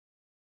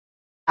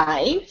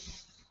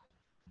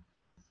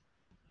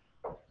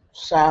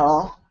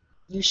So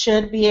you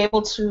should be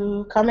able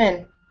to come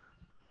in.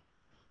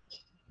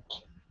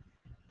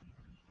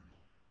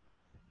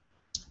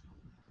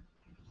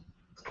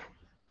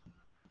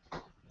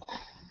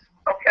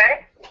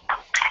 Okay.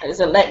 Is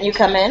it letting you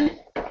come in? No.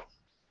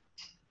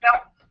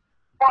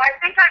 Well, I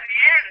think I'm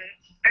in.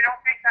 I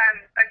don't think I'm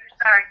just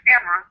not on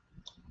camera.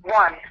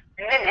 1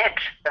 minute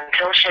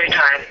until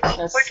showtime.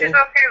 Which is okay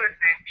with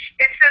me.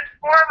 It says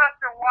 4 of us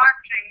are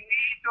watching.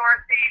 Me,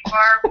 Dorothy,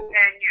 Barb,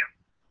 and you.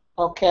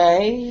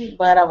 Okay,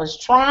 but I was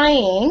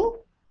trying.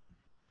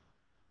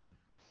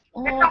 It's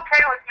okay with me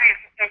if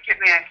you can't get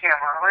me on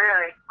camera.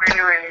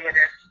 Really it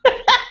is.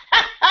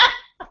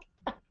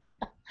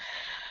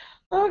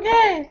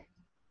 Okay.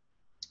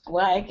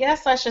 Well, I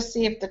guess I should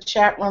see if the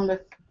chat room,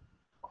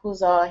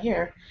 who's all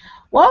here.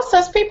 Well, it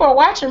says people are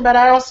watching, but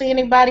I don't see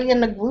anybody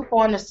in the group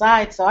on the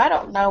side, so I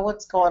don't know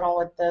what's going on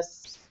with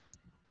this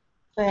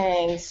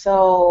thing.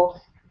 So,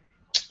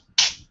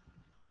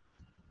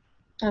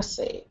 let's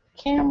see.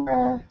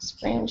 Camera,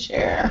 screen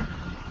share.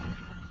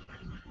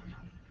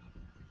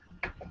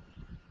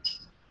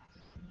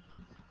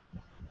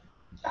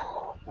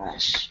 Oh,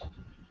 gosh.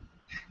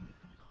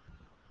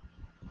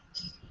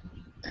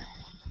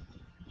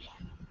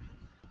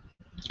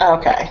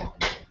 Okay.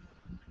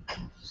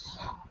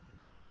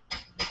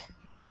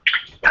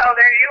 Oh,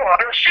 there you are.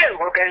 The show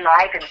will go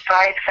live in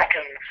 5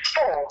 seconds.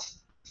 4,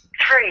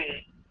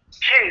 3,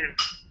 2,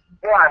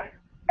 1.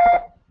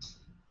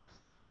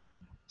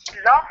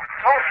 Love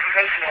Talk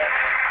Radio.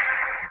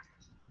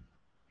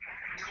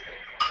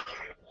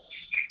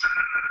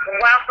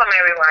 Welcome,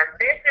 everyone.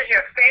 This is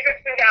your favorite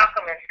food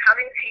alchemist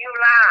coming to you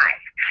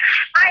live.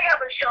 I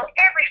have a show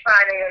every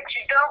Friday that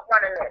you don't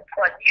want to miss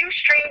on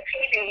Ustream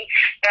TV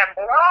and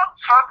Blog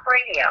Talk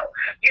Radio.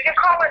 You can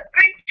call it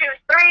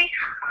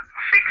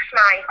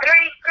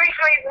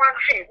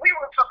 323-693-3312. We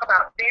will talk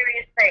about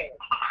various things,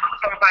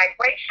 from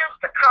vibrations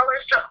to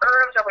colors to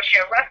herbs. I will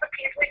share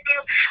recipes with you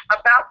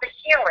about the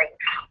healing,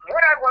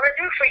 what I want to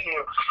do for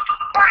you.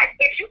 But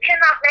if you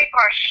cannot make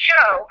our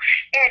show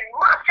and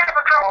must have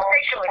a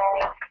conversation with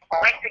me,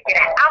 like to get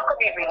an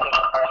alchemy reading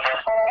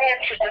and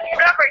to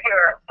discover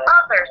your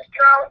other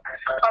self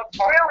of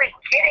really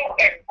getting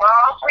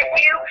involved with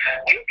you,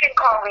 you can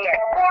call me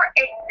at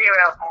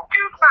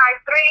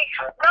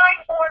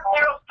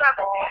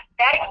 480-253-9407.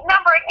 That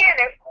number again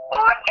is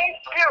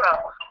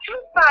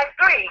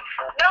 480-253-9407.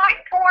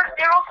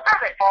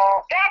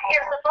 That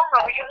is the phone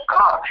number you can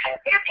call.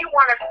 If you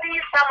want to see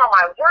some of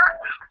my work,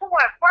 who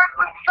I've worked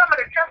with, some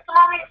of the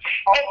testimonies,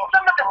 and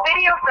some of the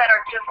videos that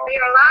are just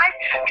there live,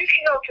 you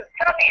can go to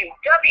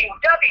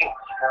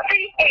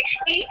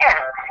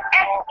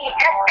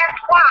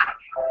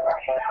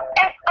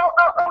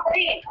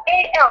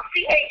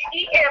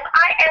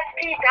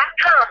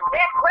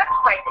That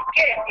website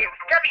again is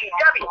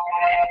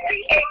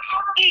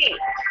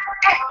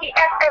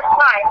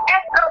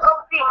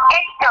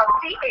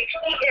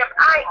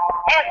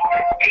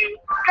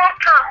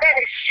www.CHESSOODALCHEMIST.com. That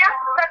is Chef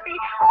Sunday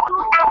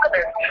Food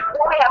Alchemist.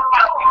 We have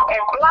notes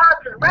and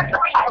blogs and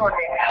recipes on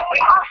it. We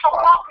also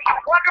offer you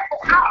wonderful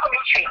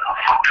alchemy treats,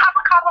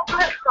 Kava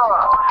Bliss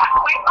oil.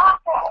 We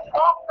also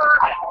offer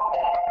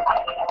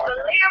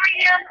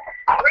valerian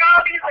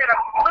brownies that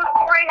are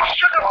gluten-free,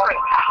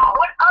 sugar-free.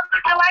 What other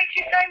delights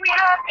you say we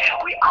have?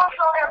 We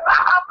also have the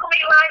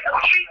alchemy line of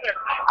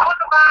treatments for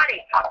the body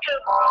to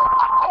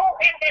pull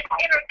in this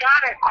inner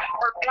goddess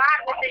or God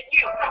within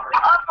you. We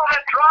also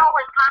have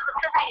drawing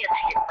positivity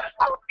into you.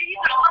 So these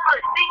are some of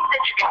the things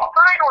that you can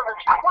find on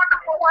this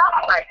wonderful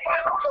website.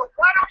 So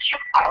why don't you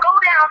go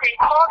down and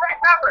call that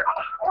number?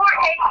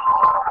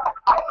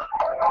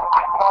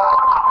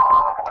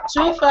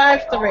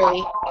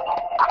 253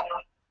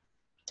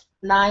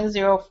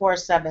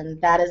 9047.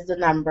 That is the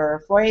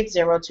number,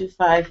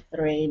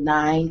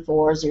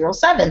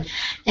 480-253-9407.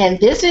 And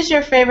this is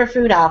your favorite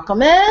food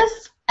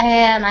alchemist,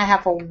 and I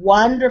have a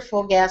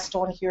wonderful guest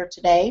on here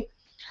today.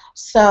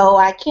 So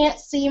I can't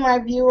see my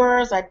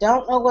viewers. I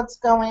don't know what's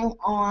going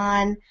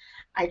on.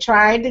 I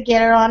tried to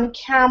get her on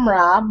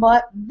camera,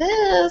 but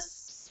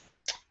this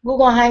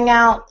Google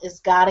Hangout has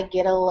got to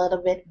get a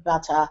little bit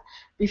better.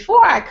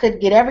 Before I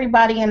could get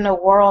everybody in the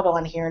world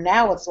on here.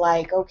 Now it's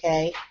like,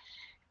 okay,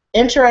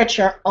 enter at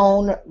your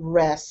own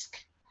risk.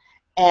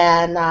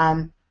 And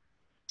I'm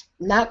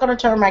not going to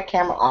turn my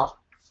camera off.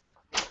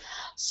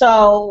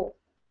 So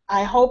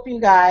I hope you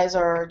guys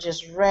are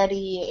just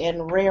ready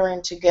and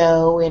raring to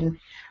go and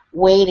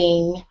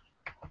waiting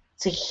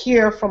to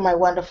hear from my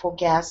wonderful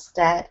guest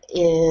that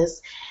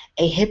is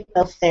a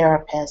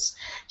hypnotherapist.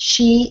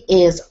 She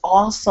is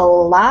also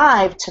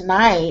live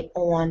tonight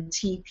on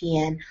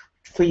TPN.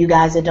 For you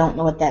guys that don't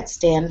know what that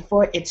stands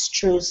for, it's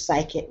True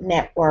Psychic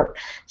Network.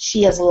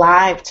 She is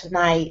live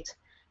tonight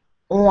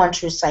on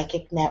True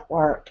Psychic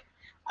Network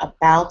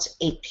about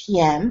 8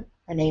 p.m.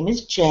 Her name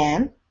is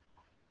Jan,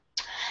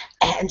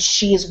 and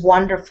she is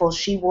wonderful.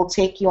 She will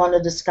take you on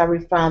a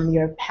discovery from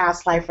your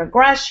past life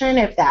regression,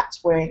 if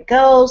that's where it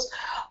goes,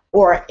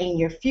 or in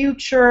your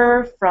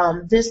future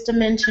from this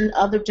dimension,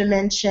 other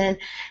dimension.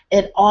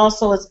 It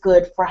also is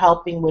good for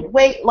helping with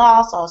weight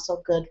loss,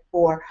 also good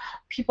for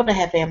people that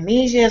have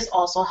amnesia, it's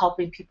also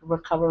helping people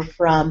recover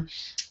from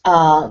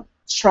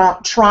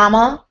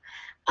trauma,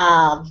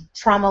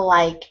 trauma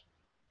like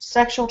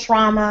sexual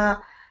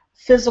trauma,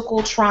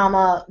 physical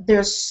trauma.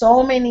 There's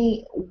so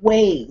many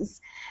ways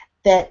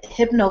that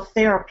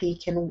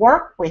hypnotherapy can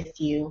work with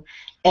you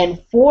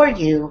and for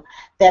you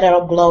that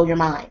it'll blow your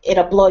mind.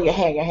 It'll blow your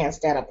hair. Your hair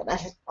stand up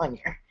on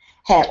your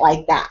head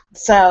like that.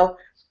 So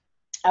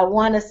I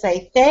want to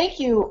say thank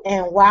you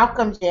and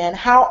welcome, Jen.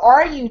 How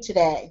are you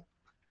today?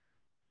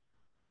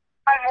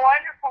 I'm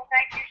wonderful.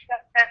 Thank you,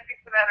 Stephanie,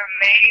 for that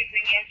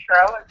amazing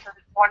intro and for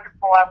this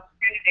wonderful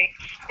opportunity.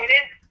 It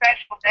is a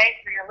special day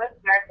for your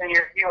listeners and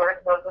your viewers,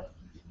 those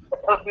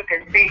who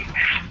can see,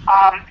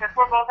 because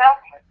we're both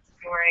alchemists.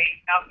 We're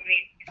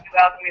alchemy, we do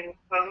alchemy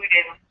with food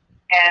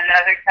and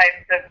other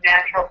types of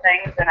natural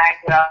things, and I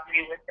do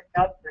alchemy with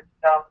hypnosis.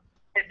 So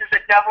this is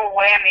a double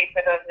whammy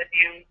for those of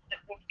you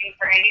just looking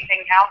for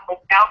anything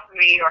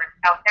alchemy or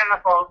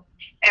alchemical.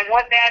 And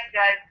what that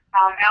does,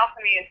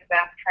 alchemy is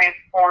about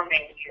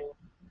transforming you.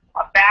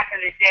 Back in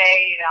the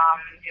day,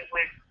 it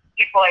was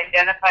people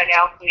identified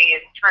alchemy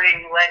as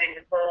turning lead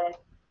into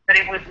gold, but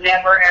it was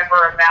never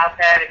ever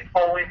about that. It's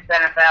always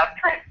been about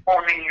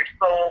transforming your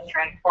soul,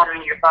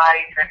 transforming your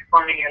body,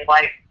 transforming your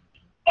life.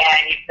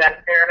 And you've got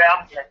a pair of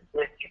alchemists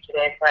with you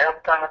today, so I hope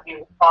some of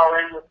you will call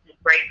in with some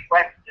great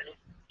questions.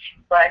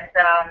 But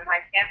I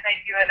can't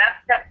thank you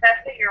enough,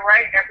 Stephanie. You're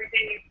right.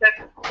 Everything you said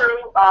is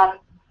true.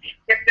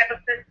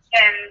 Hypnosis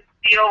can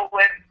deal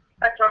with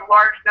such a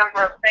large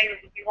number of things.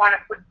 If you want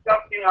to quit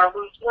smoking or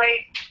lose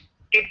weight,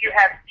 if you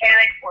have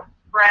panic or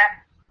stress,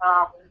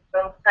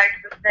 those types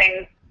of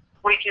things,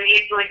 we can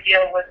easily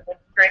deal with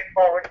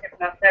straightforward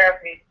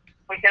hypnotherapy.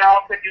 We can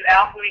also do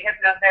alchemy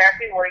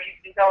hypnotherapy, where you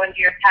can go into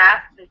your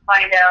past and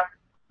find out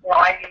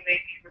why you may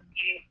be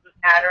repeating some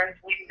patterns.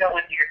 We can go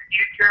into your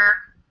future.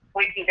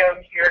 We can go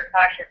to your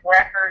Akashic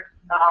records,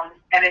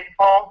 and it's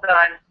all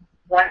done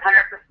 100%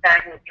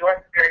 with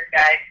your spirit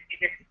guides.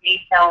 It isn't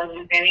me telling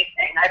you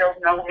anything. I don't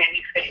know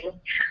anything.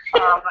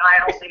 I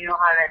only know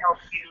how to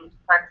help you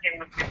touch in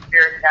with your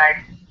spirit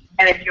guides.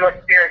 And it's your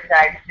spirit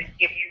guides that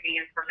give you the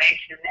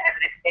information and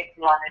it takes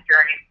you on the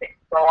journey to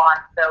go on.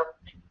 So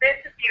this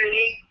is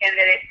unique in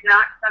that it's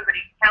not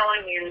somebody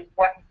telling you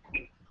what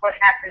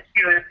happened to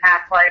you in a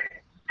past life.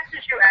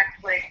 This is you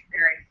actually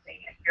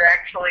experiencing it. You're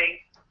actually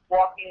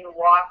walking the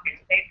walk and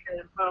tasting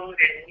the food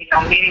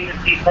and meeting the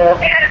people.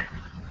 And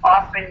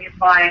often you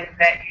find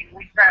that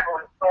we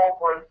travel in soul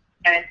groups,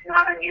 and it's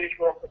not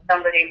unusual for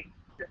somebody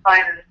to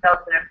find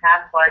themselves in a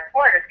past life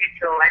or in a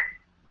future life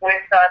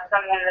with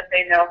someone that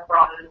they know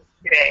from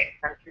today,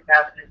 from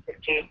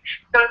 2015.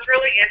 So it's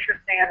really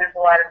interesting, and there's a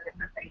lot of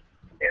different things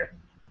you can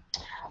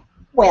do.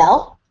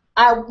 Well,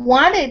 I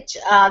wanted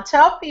to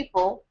tell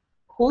people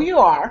who you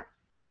are,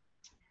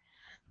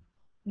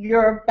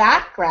 your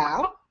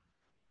background,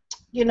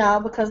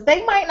 because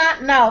they might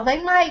not know.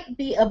 They might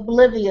be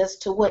oblivious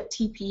to what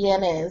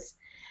TPN is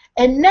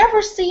and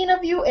never seen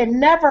of you and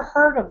never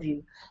heard of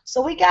you.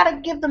 So we got to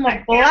give them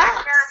a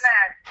blast.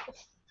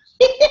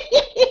 You're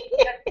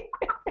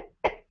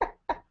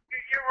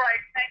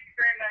right. Thank you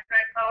very much.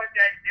 I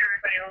apologize to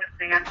everybody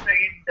listening. I'm so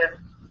used to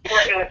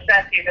working with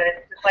Stephanie that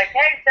it's just like,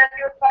 hey,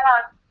 Stephanie, what's going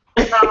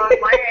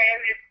on? My name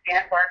is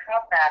Dan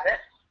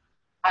Barkhoff-Babbitt.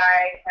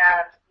 I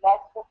have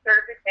multiple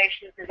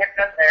certifications in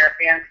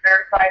hypnotherapy. I'm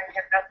certified in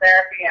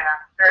hypnotherapy, and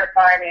I'm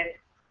certified in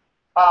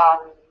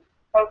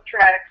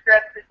post-traumatic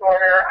stress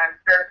disorder. I'm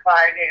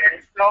certified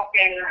in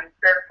smoking. I'm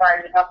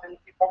certified in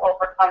helping people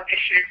overcome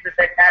issues that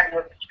they've had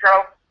with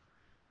stroke.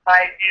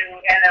 I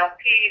do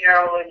NLP,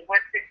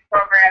 neuro-linguistics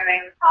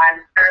programming.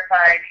 I'm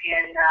certified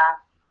in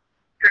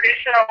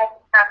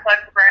traditional past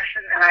life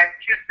regression, and I have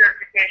 2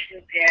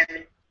 certifications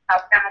in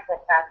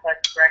alchemical past life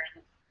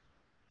regression.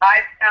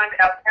 I found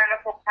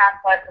alchemical past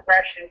life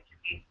regression to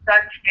be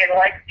such a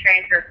life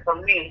changer for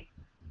me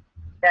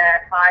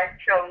that I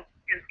chose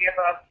to give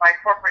up my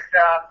corporate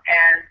job,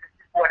 and this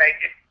is what I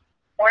do.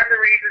 One of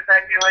the reasons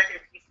I do it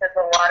is because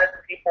a lot of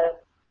the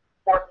people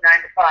work 9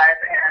 to 5,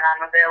 and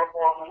I'm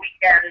available on the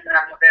weekends, and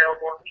I'm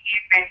available in the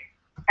evening.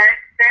 And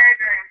it's very,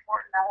 very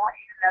important. I want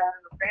you to know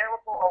I'm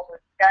available over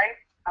Skype.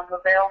 I'm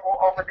available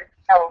over the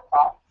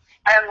telephone.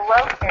 I am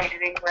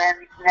located in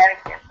Granby,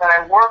 Connecticut, but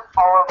I work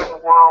all over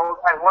the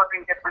world. I work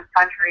in different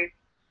countries.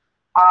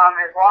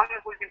 As long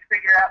as we can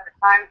figure out the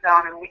time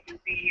zone and we can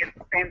be at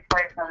the same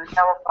place on the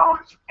telephone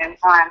at the same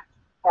time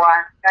or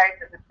on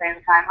Skype at the same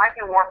time, I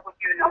can work with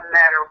you no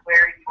matter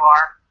where you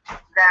are.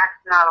 That's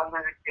not a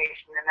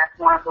limitation, and that's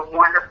one of the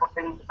wonderful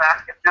things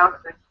about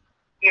hypnosis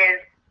is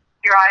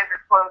your eyes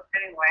are closed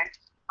anyway,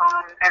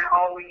 and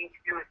all we need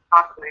to do is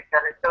talk to each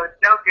other. So it's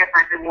no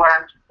different than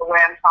the way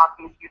I'm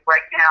talking to you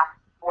right now,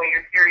 the way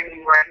you're hearing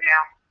me right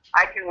now.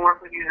 I can work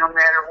with you no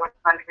matter what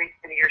country,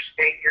 city, or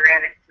state you're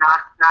in. It's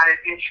not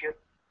an issue.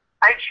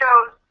 I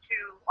chose to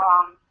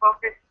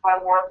focus my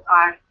work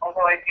on,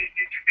 although I do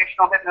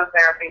traditional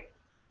hypnotherapy,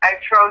 I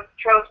chose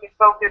to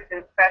focus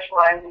and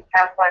specialize in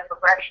past life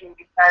regression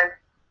because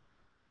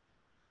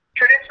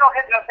traditional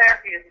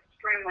hypnotherapy is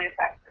extremely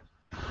effective.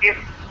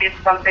 It's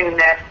something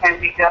that can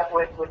be dealt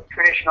with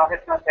traditional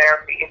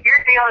hypnotherapy. If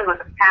you're dealing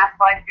with a past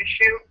life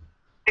issue,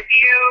 if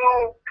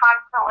you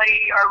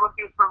constantly are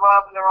looking for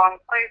love in the wrong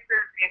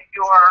places, if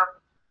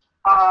you're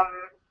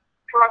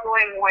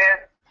struggling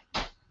with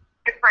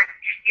different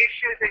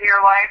issues in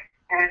your life,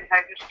 and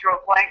I just drew a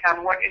blank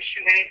on what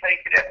issue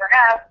anybody could ever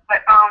have,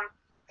 but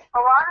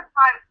a lot of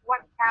times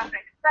what's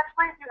happening,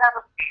 especially if you have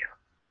a fear,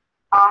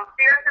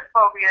 fears and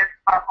phobias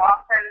are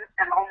often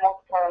and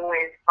almost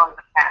always from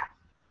the past.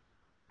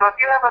 So if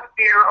you have a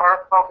fear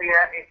or a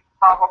phobia, it's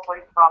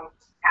probably from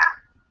the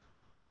past.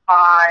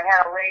 I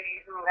had a lady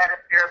who had a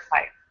fear of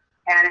heights,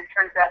 and it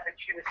turns out that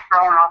she was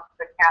thrown off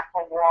the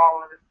castle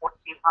wall in the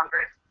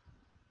 1400s.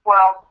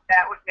 Well,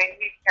 that would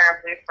make me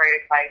terribly afraid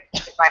of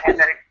heights if I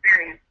had that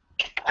experience.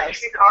 But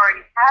she's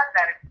already had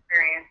that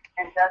experience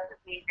and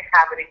doesn't need to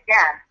have it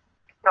again.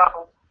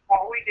 So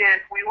what we did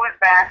is we went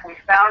back, we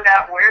found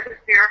out where the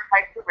fear of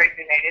heights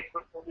originated,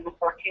 which was in the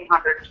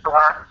 1400s for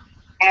her,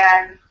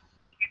 and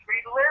she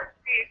relived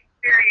the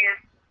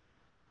experience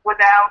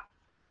without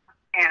the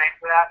panic,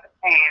 without the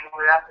pain,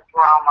 without the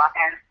drama,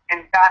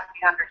 and got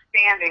the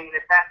understanding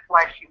that that's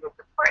why she was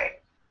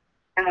afraid.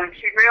 And when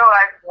she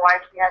realized why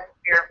she had the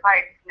fear of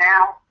heights,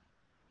 now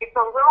it's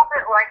a little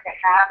bit like a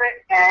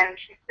habit, and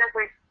she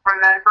simply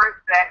remembers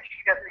that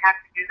she doesn't have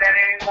to do that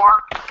anymore.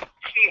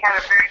 She had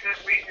a very good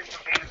reason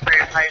for being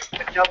afraid of heights,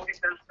 but nobody's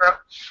going to throw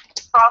her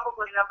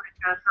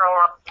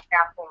off the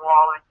castle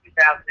wall in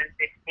 2016.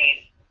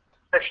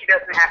 So she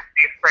doesn't have to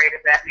be afraid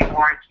of that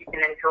anymore, and she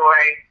can enjoy,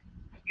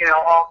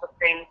 all the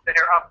things that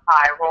are up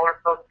high, roller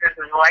coasters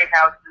and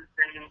lighthouses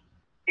and,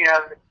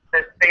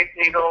 the Space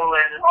Needle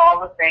and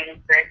all the things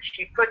that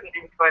she couldn't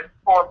enjoy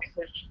before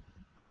because she's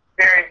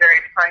very,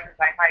 very frightened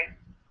by heights.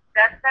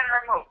 That's been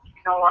removed. She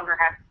no longer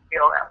has to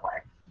feel that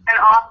way. And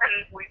often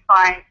we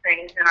find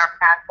things in our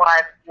past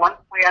lives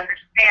once we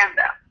understand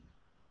them.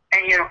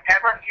 And you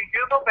do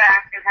go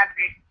back and have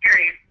the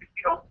experience, but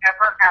you don't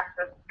ever have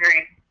to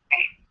experience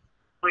pain.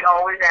 We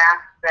always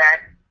ask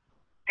that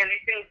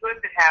anything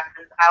good that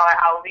happens,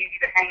 I'll leave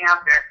you to hang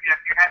out there. If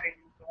you're having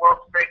the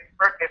world's greatest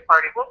birthday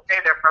party, we'll stay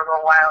there for a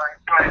little while and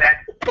enjoy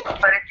that.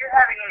 But if you're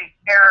having any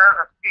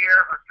terror or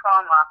fear or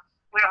trauma,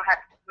 we don't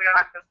have to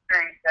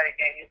experience that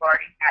again. You've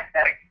already had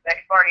that.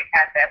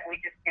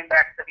 We just came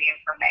back to the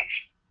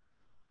information.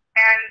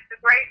 And the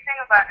great thing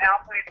about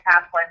Alchemy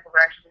Past Life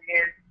Regression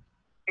is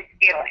it's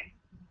healing.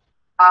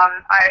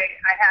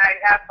 I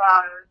have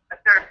a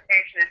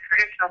certification in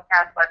traditional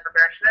past life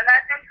regression, and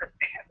that's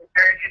interesting. It was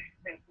very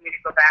interesting for me to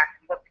go back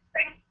and look at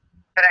things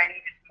that I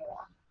needed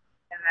more.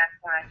 And that's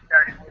when I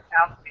started with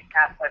Alchemy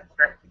Past Life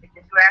Regression,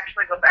 because you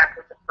actually go back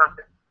with the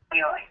purpose of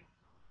healing.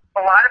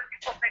 A lot of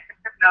people think of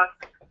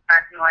hypnosis as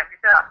acting like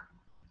it does.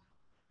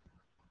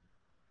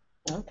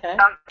 Okay.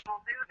 Some people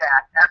do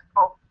that. That's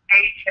called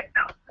stage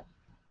hypnosis.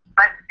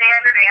 My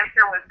standard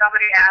answer when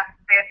somebody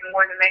asks me if I'm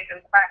going to make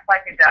them quack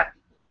like it does,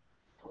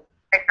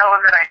 I tell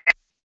them that I am.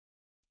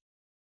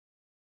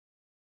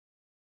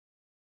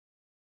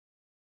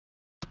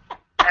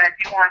 And if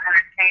you want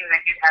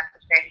entertainment, you have to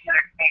say the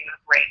entertainment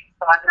rate.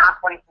 So I'm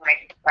not going to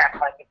make you quack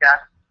like it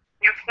does.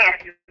 You can't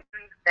do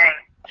anything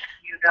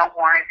you don't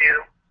want to do.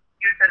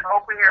 You can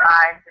open your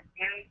eyes at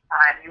any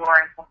time. You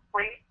are in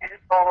complete and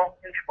total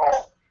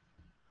control.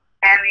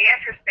 And the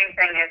interesting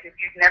thing is, if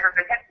you've never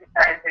been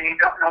hypnotized and you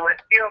don't know what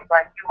it feels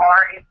like, you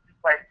are in two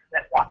places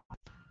at once.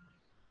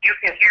 You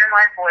can hear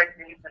my voice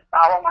and you can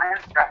follow my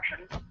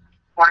instructions.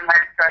 One of my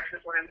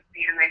instructions would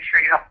be to make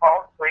sure you don't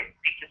fall asleep,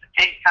 because at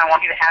any time I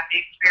want you to have the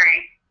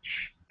experience.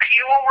 But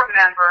you will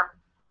remember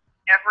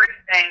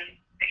everything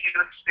that you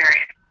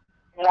experience.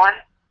 100%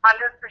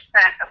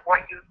 of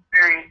what you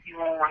experience, you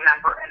will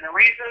remember. And the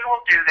reason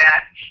we'll do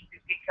that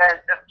is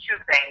because of two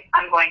things.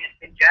 I'm going to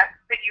suggest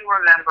that you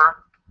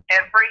remember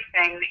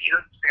everything that you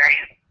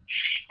experience.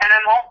 And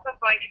I'm also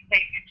going to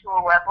take you to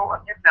a level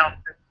of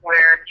hypnosis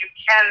where you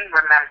can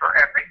remember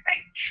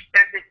everything.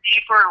 There's a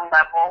deeper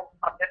level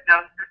of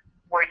hypnosis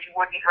where you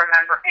wouldn't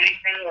remember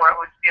anything, where it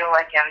would feel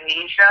like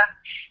amnesia.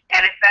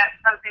 And if that's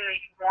something that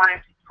you wanted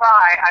to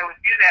try, I would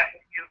do that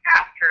with you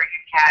after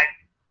you've had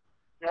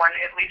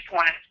at least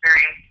one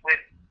experience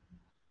with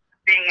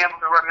being able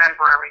to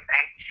remember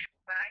everything.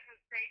 But I can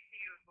say to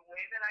you, the way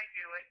that I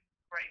do it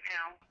right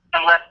now,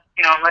 unless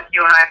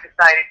you and I have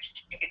decided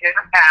to take a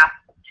different path,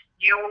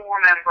 you will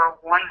remember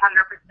 100%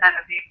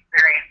 of the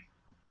experience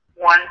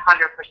 100%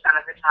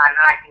 of the time.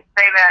 And I can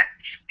say that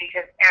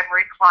because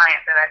every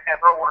client that I've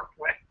ever worked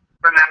with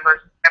remembers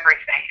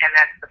everything. And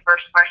that's the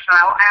first question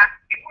I will ask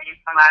you when you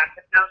come out of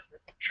hypnosis.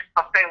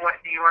 I'll say, what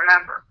do you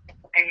remember?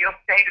 And you'll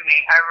say to me,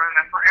 I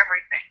remember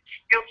everything.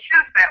 You'll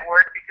choose that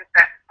word because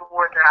that's the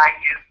word that I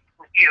use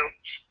with you.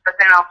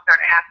 But then I'll start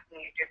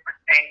asking you different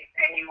things,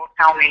 and you will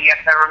tell me, yes,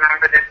 I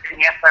remember this,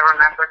 and yes, I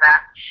remember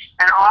that.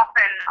 And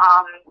often,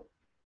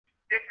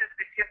 this is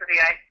the tip of the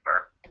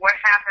iceberg. What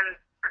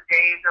happens for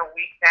days or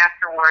weeks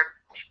afterwards,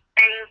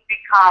 things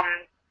become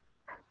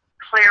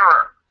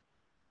clearer.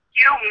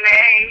 You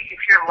may, if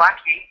you're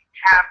lucky,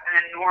 have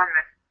an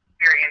enormous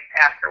experience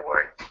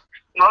afterwards.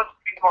 Most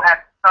people have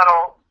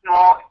subtle,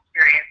 small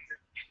experiences,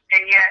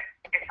 and yet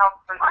it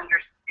helps them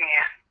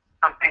understand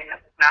something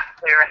that was not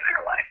clear in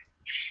their life.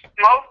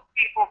 Most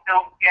people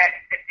don't get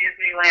a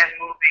Disneyland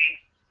movie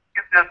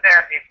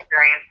hypnotherapy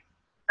experience.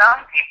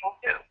 Some people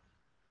do.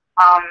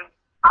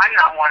 I'm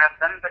not one of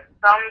them, but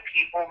some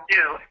people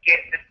do get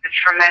the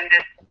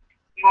tremendous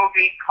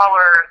movie,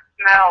 color,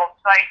 smell,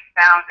 sight,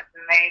 sound. It's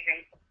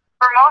amazing.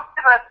 For most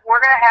of us, we're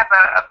going to have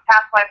a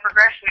past life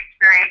regression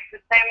experience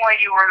the same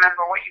way you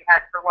remember what you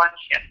had for lunch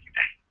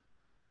yesterday.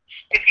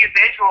 If you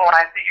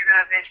visualize it, you're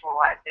going to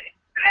visualize it. If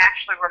you can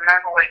actually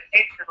remember what it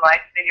tasted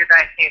like, then you're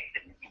going to taste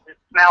it. If you can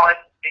smell it,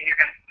 then you're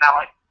going to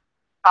smell it.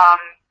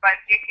 But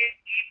it gets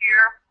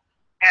easier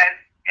as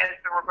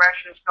the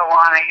regressions go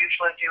on. I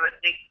usually do at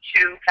least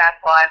 2 past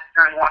lives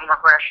during one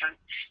regression,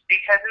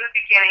 because in the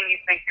beginning you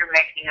think you're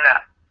making it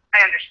up.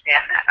 I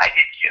understand that. I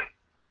did too.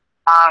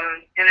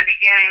 In the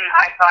beginning,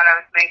 I thought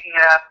I was making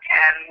it up,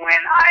 and when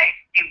I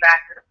came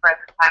back to the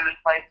present time and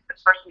place, the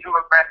person who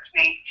regressed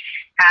me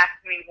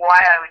asked me why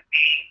I would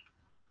be,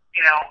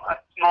 a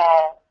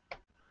small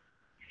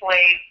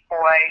slave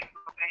boy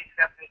who ended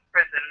up in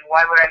prison.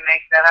 Why would I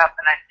make that up?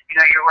 And I said,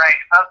 you're right.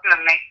 If I was going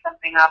to make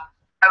something up,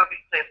 I would be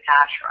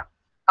Cleopatra.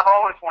 I've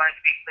always wanted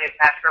to be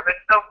Cleopatra, but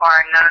so far,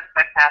 none of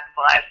my past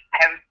lives, I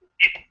haven't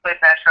been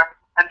Cleopatra.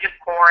 I'm just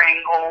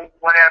boring, old,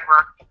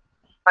 whatever.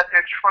 But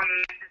they're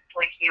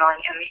tremendously healing,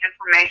 and the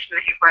information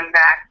that you bring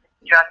back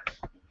is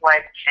just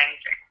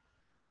life-changing.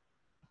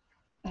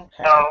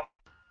 Okay. So,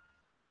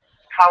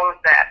 how is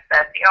that,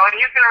 Betsy? Oh, and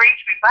you can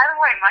reach me. By the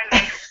way, my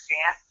name is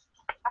Dan.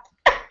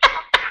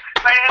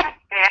 My name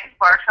is Dan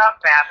Bartop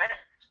Babbitt,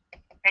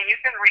 and you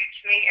can reach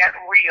me at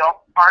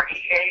Real,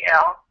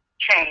 R-E-A-L,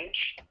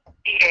 Change,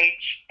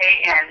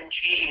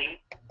 C-H-A-N-G-E,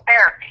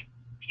 Therapy,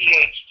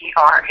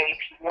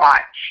 T-H-E-R-A-P-Y.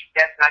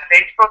 That's my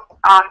Facebook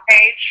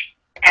page,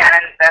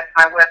 and that's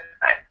my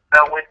website.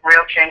 So with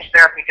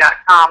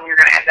realchangetherapy.com, you're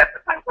going to end up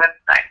at my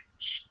website.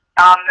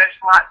 There's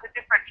lots of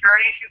different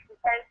journeys you can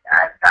take.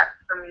 I've got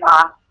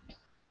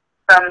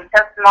some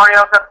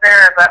testimonials up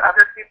there about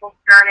other people's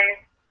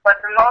journeys. But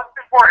the most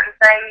important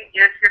thing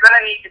is you're going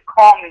to need to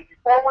call me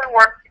before we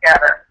work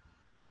together.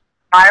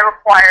 I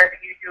require that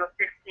you do a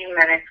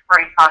 15-minute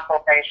free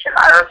consultation.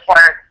 I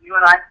require that you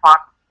and I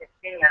talk for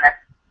 15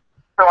 minutes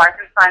so I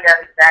can find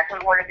out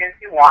exactly what it is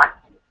you want.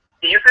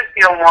 So you can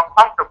feel more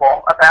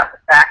comfortable about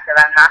the fact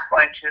that I'm not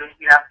going to,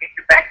 get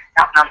your bank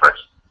account numbers.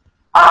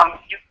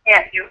 You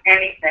can't do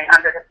anything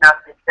under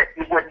hypnosis that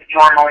you wouldn't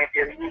normally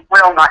do. You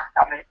will not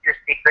tell me your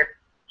secrets.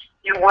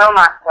 You will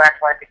not act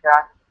like a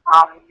duck.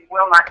 You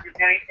will not do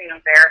anything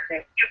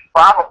embarrassing. You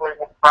probably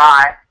will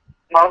cry.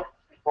 Most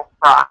people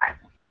cry.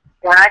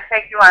 When I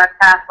take you on a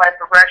past life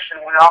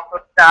regression, we also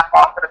stop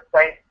off at a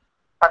place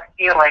of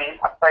healing,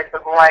 a place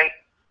of light,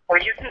 where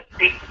you can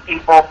speak to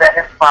people that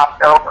have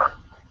crossed over.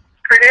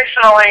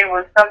 Traditionally,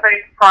 when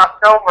somebody's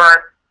crossed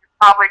over, you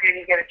probably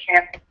didn't get a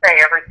chance to say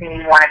everything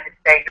you wanted to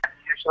say.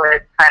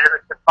 Usually it's kind of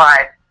a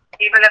surprise.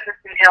 Even if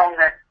it's an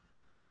illness,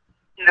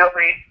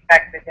 nobody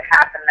expected to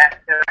happen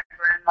that soon. My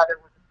grandmother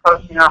was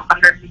approaching her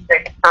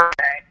 106th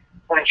birthday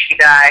when she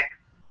died.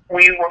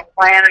 We were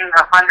planning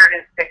her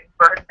 106th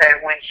birthday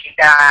when she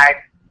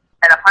died.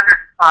 At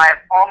 105,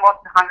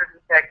 almost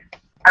 106,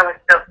 I was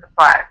still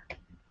surprised.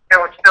 There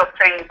were still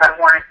things I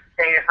wanted to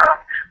say to her.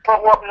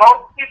 But what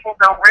most people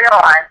don't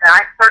realize, and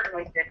I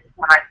certainly didn't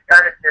when I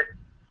started this,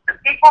 the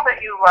people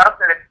that you love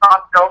that have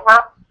crossed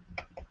over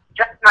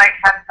just might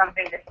have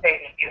something to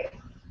say to you.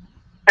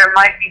 There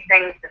might be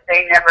things that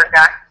they never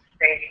got to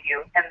say to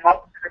you, and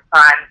most of the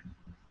time,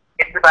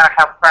 it's about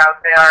how proud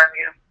they are of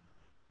you,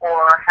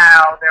 or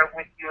how they're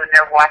with you and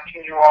they're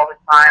watching you all the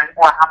time,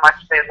 or how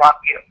much they love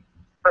you.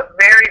 But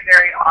very,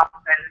 very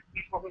often,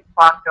 people who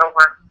crossed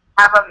over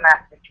have a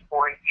message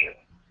for you.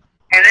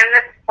 And in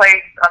this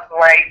place of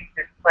light,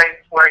 this place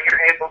where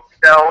you're able to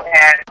go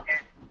and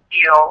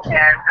heal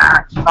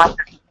and talk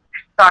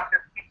to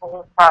people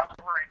who crossed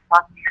over and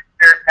talk to your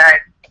spirit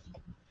guides,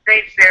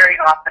 they very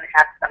often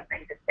have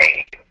something to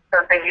say,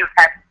 something you've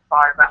had to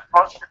thought about.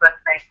 Most of us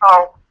think,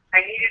 oh, I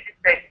needed to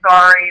say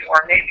sorry,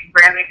 or maybe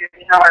Grammy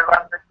didn't know I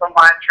love her so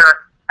much,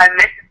 or I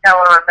meant to tell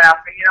her about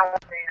her. You know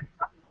what, they have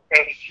something to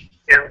say to you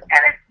too,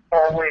 and it's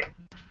always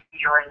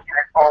healing, and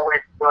it's always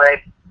good,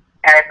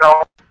 and it's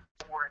always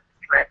worth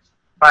the trip.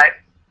 But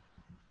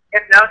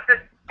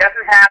hypnosis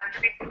doesn't have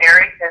to be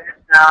scary, because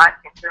it's not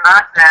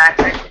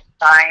magic, it's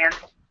science.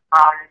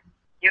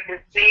 You can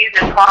see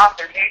the cough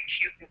and itch,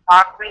 you can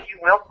talk to me, you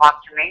will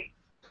talk to me.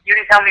 You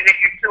can tell me that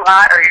you're too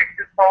hot, or you're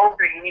too cold,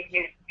 or you need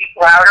me to speak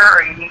louder,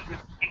 or you need me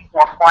to speak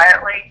more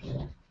quietly.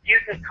 You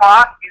can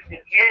talk, you can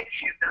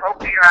itch, you can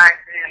open your eyes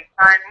at any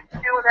time. You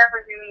can do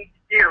whatever you need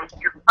to do.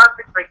 You're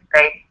perfectly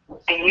safe,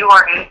 and you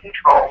are in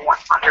control 100%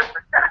 of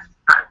the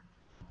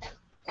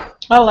time.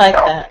 I like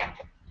that.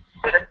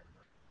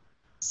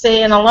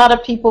 See, and a lot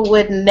of people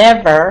would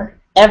never,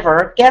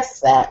 ever guess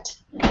that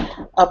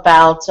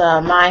about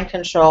mind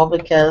control,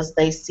 because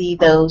they see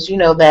those,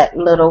 that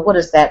little, what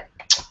is that?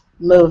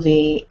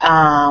 movie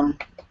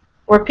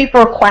where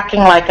people are quacking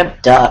like a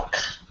duck.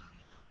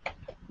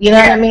 You know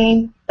what I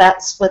mean?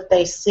 That's what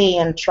they see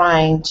and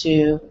trying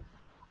to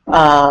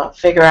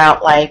figure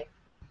out, like,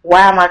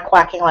 why am I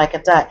quacking like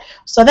a duck?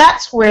 So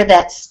that's where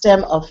that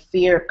stem of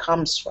fear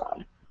comes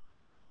from.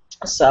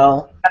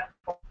 So,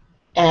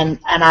 and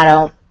I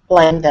don't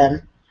blame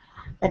them.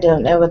 I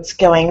don't know what's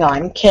going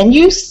on. Can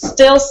you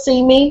still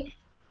see me?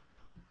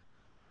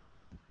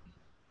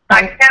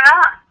 I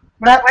cannot.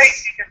 But wait,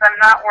 because I'm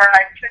not where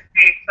I should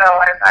be, so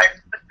I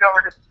flipped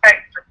over to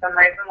text for some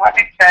reason. Let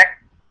me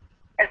check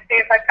and see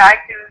if I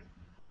can.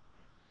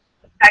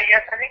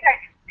 Yes, I think I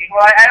can see.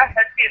 Well, I don't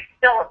see a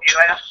still of you.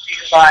 I don't see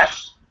you live.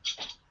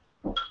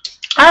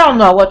 I don't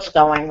know what's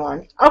going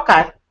on.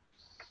 Okay.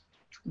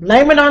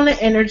 Blame it on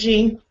the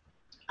energy.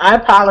 I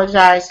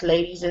apologize,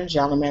 ladies and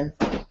gentlemen.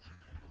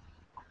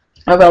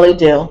 I really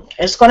do.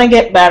 It's going to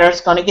get better.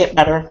 It's going to get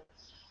better.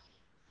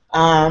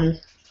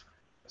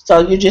 So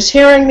you're just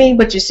hearing me,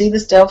 but you see the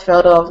still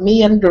photo of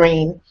me in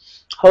green,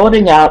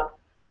 holding up,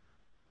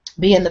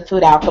 being the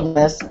food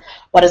alchemist.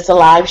 But it's a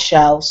live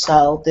show,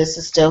 so this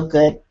is still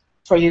good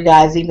for you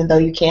guys, even though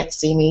you can't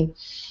see me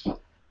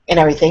and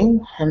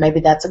everything. And maybe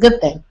that's a good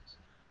thing.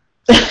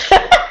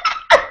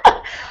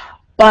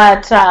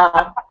 But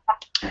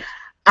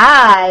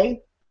I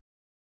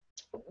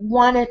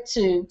wanted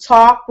to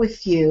talk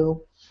with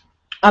you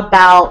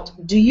about,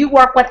 do you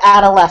work with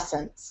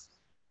adolescents?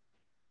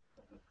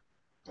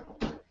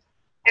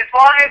 As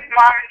long as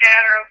mom and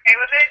dad are okay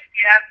with it,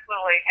 yeah,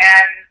 absolutely.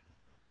 And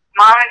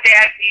mom and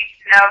dad need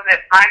to know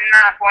that I'm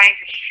not going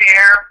to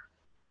share,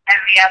 and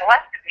the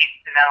adolescent needs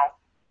to know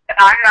that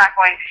I'm not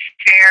going to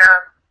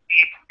share the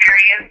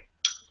experience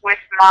with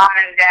mom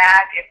and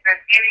dad. If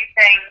there's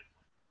anything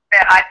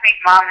that I think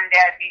mom and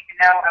dad need to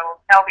know, I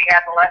will tell the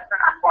adolescent.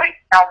 I'm going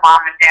to tell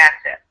mom and dad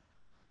this.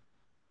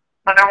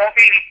 So there won't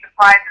be any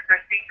surprises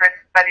or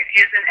secrets, but it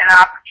isn't an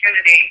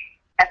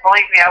opportunity, and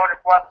believe me, I would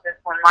have loved this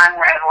when mine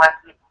were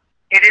adolescents.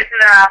 It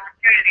isn't an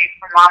opportunity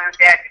for mom and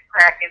dad to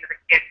crack into the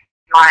kid's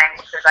mind,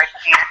 because I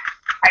can't.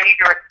 I need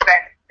to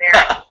respect their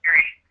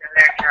experience and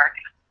their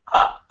journey.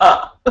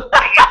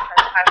 Yes,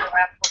 I will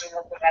absolutely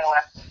work with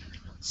adolescents.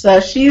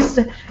 So she's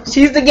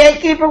the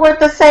gatekeeper with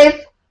the safe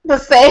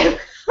safe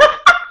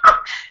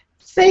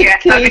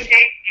yes, key. I'm a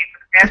gatekeeper.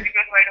 That's a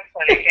good way to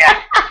put it.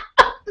 Yeah,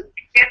 the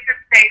kids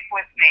are safe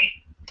with me.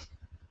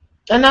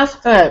 And that's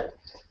good,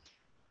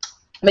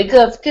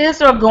 because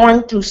kids are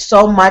going through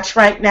so much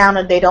right now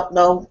that they don't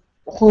know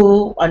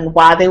who and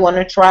why they want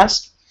to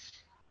trust.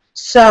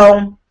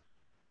 So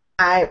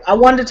I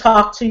wanted to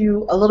talk to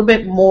you a little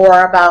bit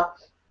more about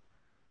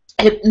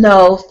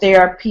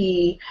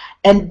hypnotherapy,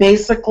 and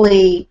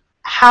basically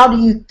how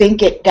do you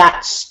think it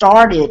got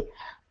started,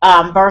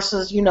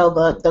 versus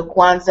the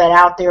ones that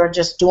out there are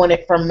just doing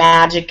it for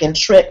magic and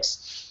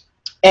tricks,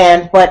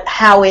 but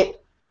how it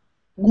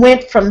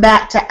went from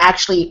that to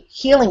actually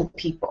healing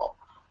people.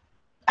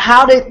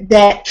 How did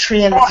that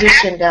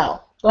transition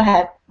go? Go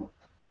ahead.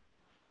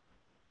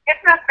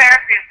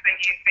 Hypnotherapy has been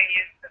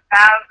used for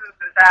thousands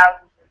and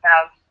thousands and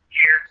thousands of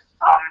years,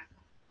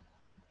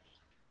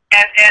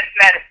 as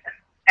medicine,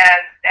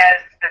 as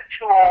the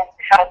tool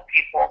to help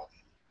people.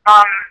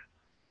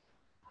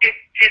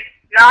 It's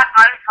not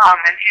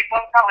uncommon. It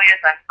probably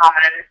is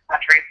uncommon in this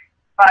country,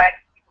 but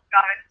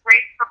it's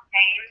great for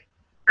pain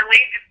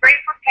relief. It's great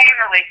for pain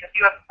relief if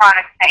you have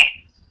chronic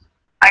pain.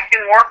 I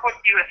can work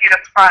with you if you have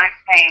chronic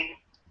pain,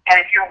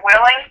 and if you're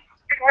willing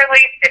to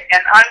release it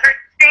and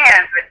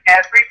understand that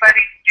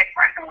everybody's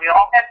different and we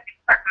all have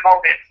different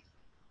motives,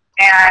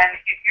 and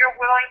if you're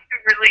willing to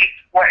release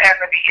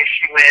whatever the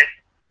issue is,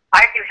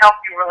 I can help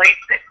you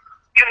release it.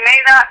 You may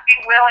not be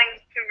willing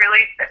to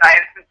release it. I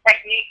have some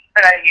techniques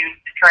that I use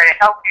to try to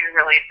help you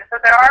release it. So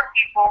there are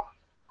people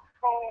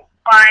who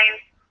find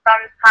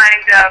some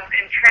kind of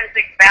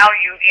intrinsic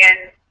value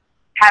in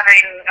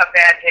having a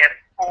bad hip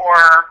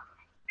or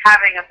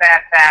having a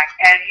bad back.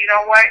 And you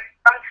know what?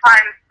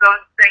 Sometimes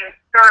those things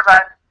serve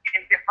us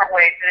in different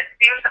ways. And it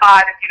seems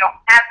odd if you don't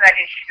have that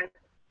issue.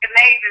 It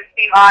may even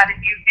seem odd if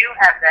you do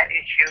have that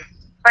issue.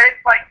 But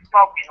it's like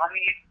smoking. Let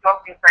me use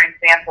smoking for an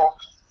example.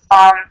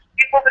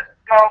 People that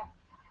smoke,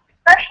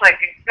 especially if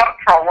you smoke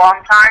for a long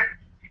time,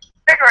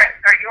 cigarettes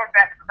are your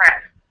best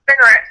friend.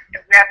 Cigarettes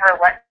have never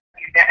let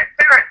you down.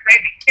 Cigarettes may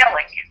be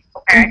killing you,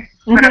 okay?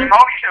 Mm-hmm. But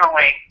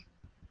emotionally,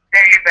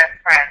 they're your best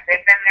friends.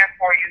 They've been there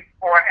for you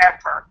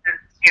forever,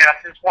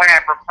 since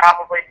whenever,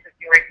 probably since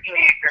you were a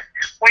teenager.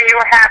 When you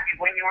were happy,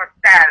 when you were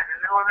sad, in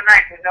the middle of the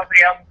night when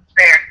nobody else was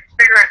there.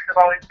 Cigarettes have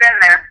always been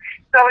there.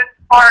 So it's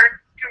hard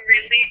to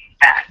release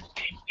that.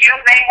 You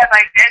may have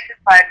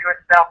identified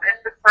yourself as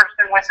the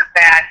person with a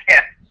bad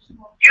hip.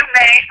 You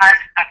may, on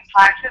a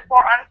conscious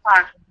or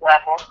unconscious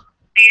level,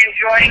 be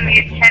enjoying the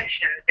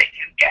attention that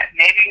you get.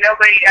 Maybe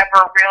nobody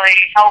ever really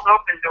held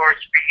open doors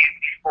for you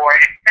before.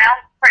 It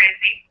sounds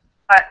crazy,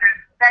 but there's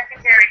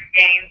secondary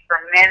gain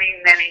for many,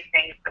 many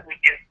things that we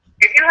do.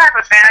 If you have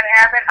a bad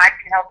habit, I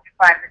can help you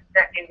find the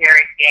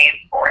secondary gain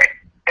for it.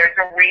 There's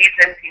a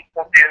reason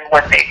people do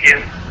what they do,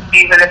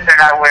 even if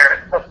they're not aware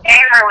of it. So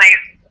pain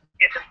relief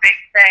is a big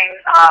thing.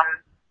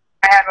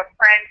 I have a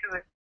friend who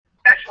is a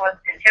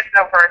specialist in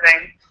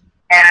hypnobirthing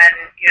and,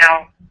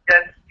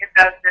 does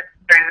hypnosis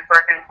during the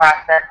birthing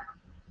process.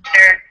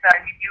 There's,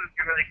 you would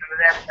be really good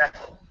with that stuff.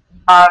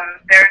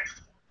 There's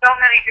so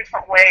many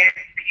different ways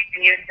that you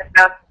can use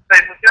hypnosis, but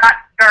it was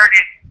not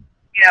started,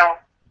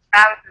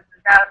 thousands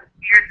and thousands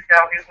of years ago.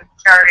 It was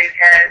started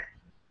as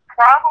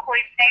probably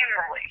pain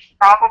relief,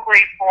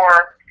 probably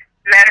for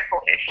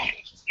medical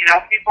issues.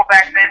 People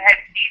back then had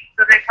teeth,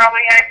 so they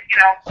probably had,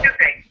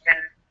 toothaches, and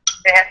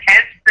they had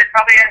heads, they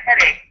probably had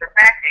headaches or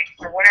backaches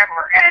or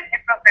whatever. And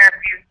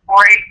hypnotherapy is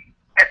great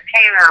as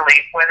pain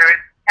relief, whether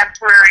it's a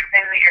temporary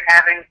thing that you're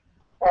having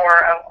or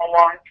a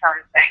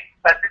long-term thing.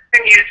 But it's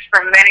been used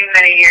for many,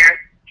 many years.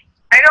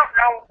 I don't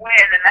know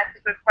when, and that's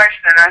a good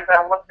question, and I'm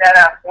going to look that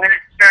up, when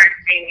it started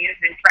being used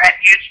for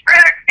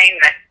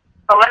entertainment.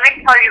 So let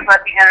me tell you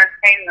about the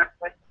entertainment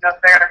with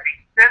hypnotherapy.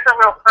 There's a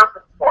real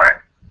purpose for it.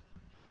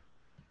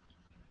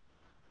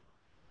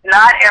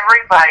 Not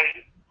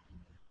everybody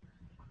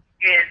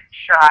is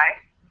shy,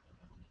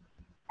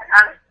 and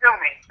I'm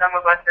assuming some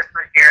of us are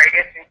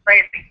gregarious and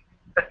crazy.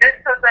 But this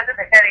goes under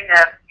the heading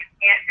of you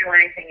can't do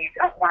anything you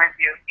don't want to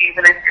do,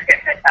 even if you're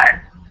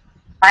hypnotized.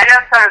 I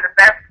know some of the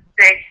best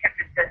stage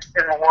hypnotists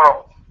in the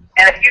world,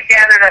 and if you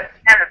gathered up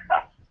 10 of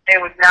them,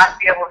 they would not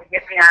be able to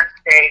get me on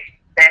stage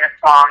and sing a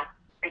song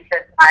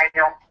because I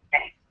don't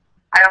sing.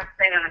 I don't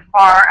sing in the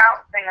car, I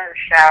don't sing in the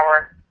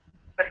shower.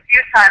 But a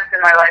few times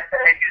in my life that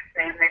I do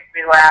sing makes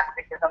me laugh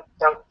because I'm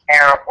so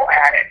terrible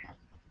at it.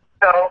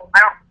 So I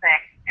don't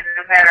sing, and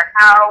no matter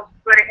how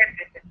good a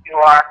hypnotist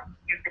you are,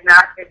 you could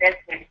not convince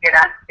me to get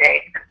on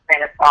stage and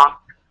sing a song.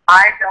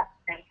 I don't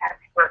sing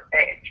happy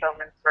birthday at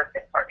children's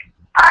birthday parties.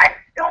 I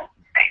don't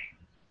sing.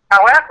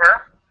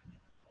 However,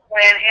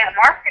 when Aunt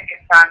Martha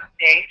gets on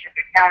stage at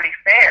the county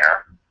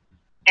fair,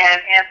 and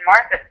Aunt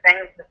Martha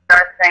sings the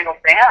Star Spangled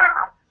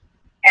Banner,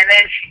 and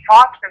then she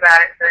talks about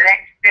it for the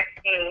next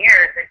 15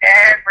 years at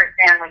every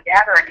family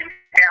gathering in the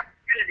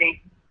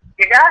community,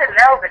 you got to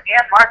know that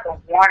Aunt Martha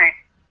wanted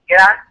to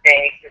get on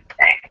stage and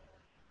sing.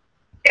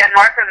 Aunt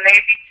Martha may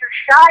be too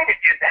shy to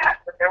do that,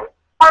 but there was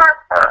part of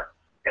her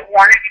that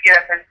wanted to get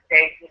up on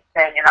stage and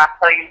sing, and I'll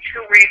tell you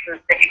 2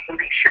 reasons that you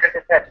can be sure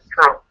that that's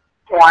true.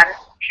 One,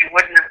 she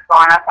wouldn't have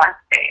gone up on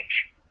stage.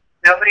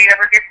 Nobody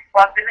ever gets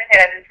clubbed in the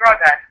head and drugged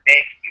on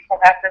stage.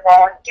 People have to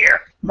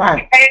volunteer. Right.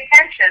 If you pay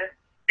attention,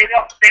 they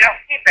don't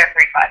keep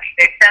everybody.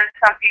 They send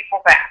some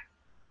people back.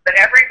 But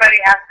everybody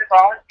has to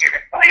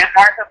volunteer. So Aunt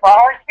Martha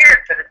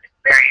volunteered for this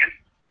experience.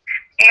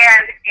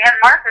 And Aunt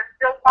Martha's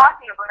still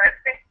talking about it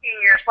 15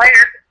 years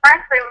later.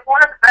 Frankly, it was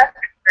one of the best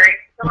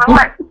experiences of her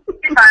life.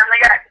 She finally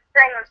got to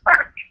sing in front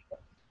of people.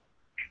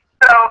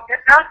 So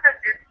hypnosis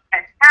is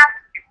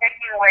fantastic. You're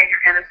taking away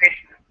your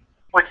inhibition,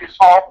 which is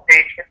all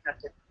stage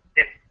hypnosis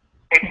is.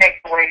 They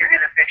take away your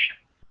inhibition.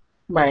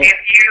 Right. If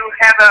you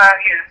have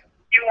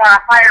you want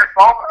a higher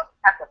golf,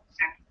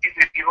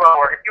 be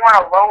lower. If you want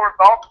a lower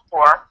golf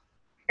score,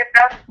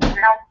 hypnosis can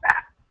help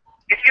that.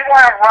 If you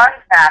want to run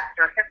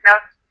faster,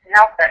 hypnosis can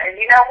help that. And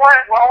you know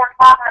what? While we're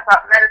talking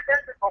about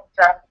metaphysical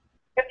stuff,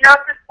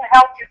 hypnosis can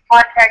help you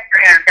contact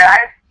your inner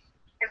guides.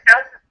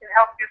 Hypnosis can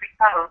help you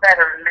become a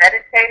better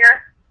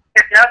meditator.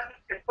 Hypnosis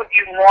can put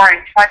you more in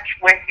touch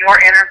with your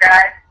inner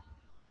guides.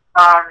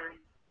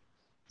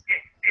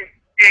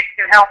 It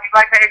can help you,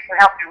 like that, it can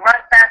help you run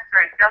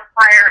faster and jump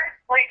higher and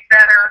sleep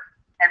better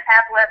and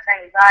have less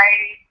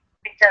anxiety,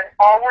 because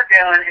all we're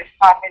doing is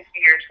talking to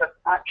your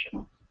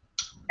subconscious,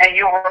 and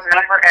you'll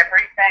remember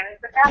everything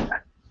that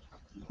happened.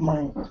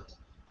 Right.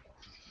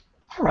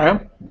 All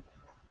right.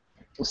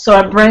 So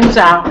it brings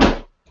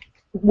out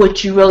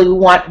what you really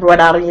want brought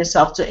out of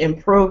yourself to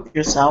improve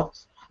yourself,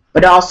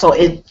 but also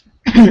it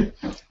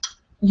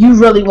you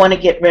really want to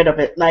get rid of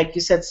it. Like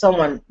you said,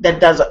 someone that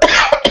doesn't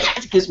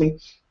excuse me,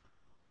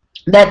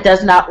 that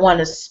does not want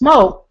to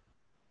smoke,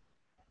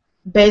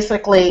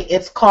 basically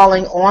it's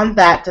calling on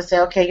that to say,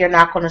 okay, you're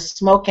not going to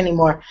smoke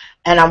anymore,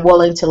 and I'm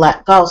willing to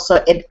let go.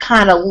 So it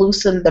kind of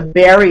loosened the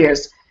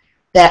barriers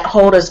that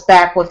hold us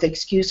back with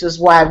excuses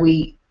why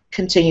we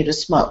continue to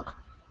smoke.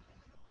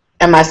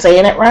 Am I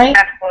saying it right?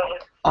 Absolutely.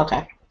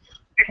 Okay.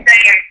 You're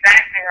saying it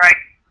exactly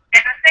right.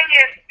 And the thing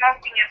is,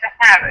 smoking is a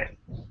habit.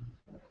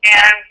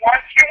 And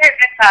once you're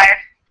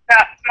hypnotized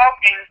about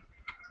smoking,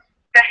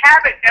 the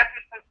habit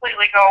doesn't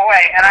completely go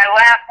away. And I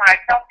laugh when I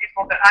tell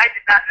people that I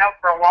did not know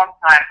for a long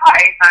time.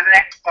 I'm an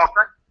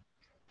ex-smoker.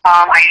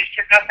 I used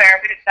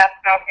hypnotherapy to stop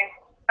smoking.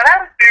 But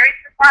I was very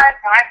surprised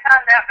when I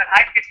found out that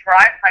I could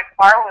drive my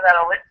car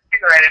without a lit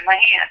cigarette in my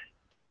hand.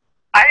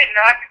 I didn't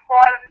know I could pull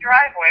out of the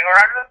driveway or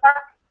out of the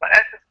parking lot.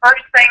 That's the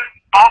first thing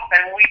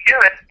often we do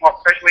is, well,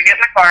 first we get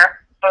in the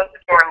car, close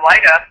the door,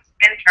 light up,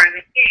 and turn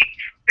the key.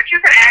 But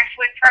you can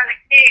actually turn the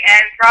key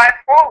and drive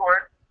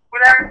forward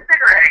without a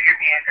cigarette in your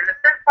hand. And the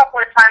first couple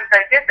of times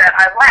I did that,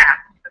 I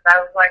laughed because I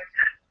was like,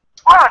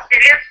 oh,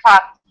 it is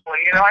possible.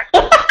 I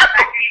could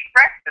eat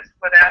breakfast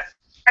without.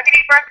 I could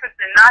eat breakfast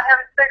and not have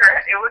a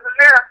cigarette. It was a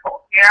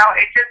miracle.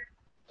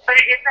 But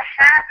it's a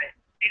habit.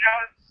 It's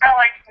kind of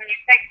like when you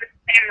take the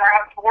same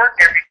route to work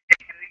every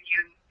day, and then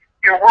you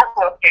your work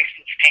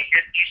location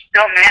changes, you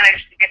still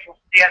manage to get to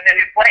the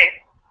new place.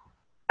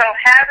 So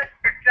habits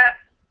are just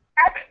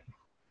habits.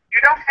 You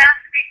don't have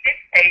to be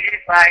dictated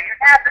by your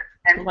habits.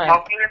 And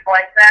smoking is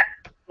like that.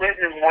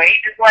 Losing weight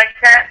is like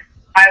that.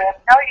 I will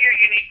tell you,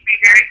 you need to be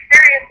very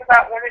serious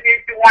about what it is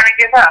you want to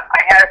give up.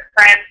 I had a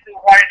friend who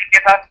wanted to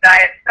give up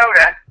diet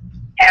soda,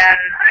 and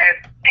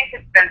I think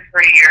it's been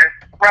 3 years,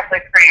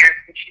 roughly 3 years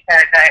since she's had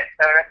a diet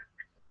soda.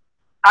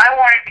 I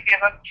wanted to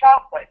give up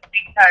chocolate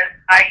because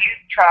I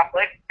used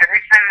chocolate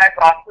every time my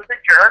boss was a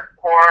jerk,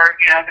 or,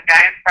 the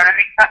guy in front of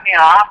me cut me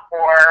off,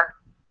 or,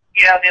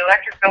 the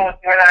electric bill was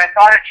more than I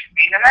thought it should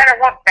be. No matter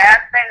what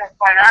bad thing was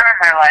going on in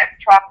my life,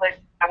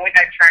 chocolate, I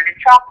turned to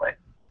chocolate.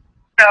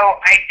 So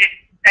I did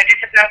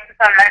hypnosis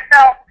on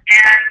myself,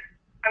 and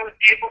I was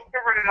able to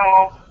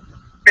remove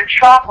the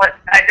chocolate.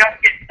 I don't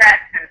get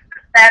it's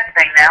the sad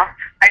thing now.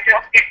 I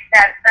don't get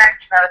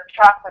satisfaction out of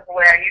chocolate the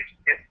way I used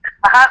to.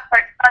 A hot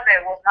fudge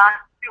sundae will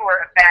not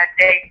cure a bad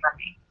day for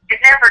me. It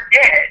never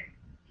did,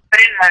 but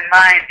in my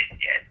mind it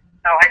did.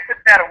 So I took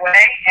that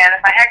away, and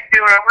if I had to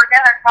do it over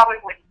again, I probably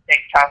wouldn't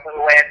take chocolate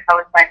away. I'd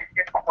probably find a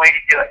different way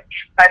to do it.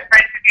 My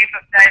friend who gave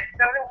up diet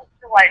soda was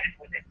delighted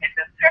with it and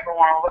doesn't ever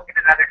want to look at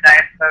another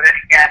diet soda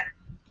again.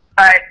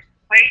 But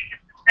weight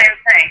is the same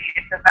thing.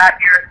 It's about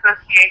your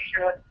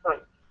association with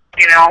food.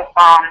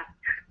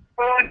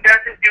 Food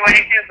doesn't do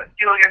anything but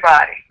fuel your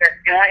body. That's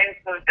the only thing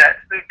food does.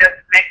 Food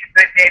doesn't make a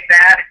good day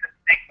bad. It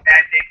doesn't make a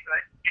bad day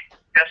good.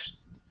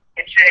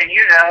 It should, and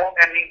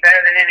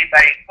better than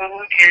anybody,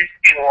 food is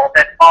fuel.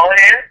 That's all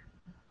it is.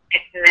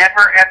 It's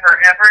never, ever,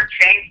 ever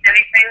changed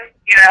anything,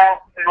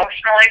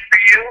 emotionally for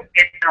you.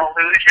 It's an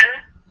illusion.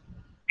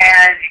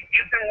 And if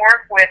you can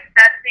work with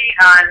Ceci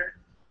on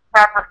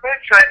proper food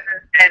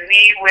choices and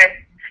me with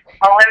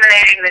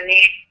eliminating the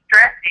need to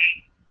stress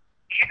eat,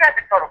 you got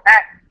the total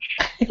package.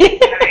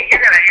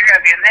 You're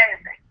gonna be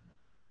amazing.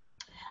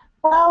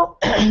 Well,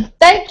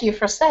 thank you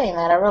for saying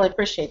that. I really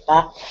appreciate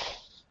that.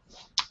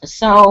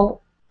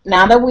 So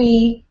now that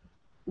we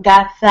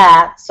got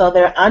that, so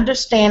they're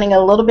understanding a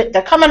little bit,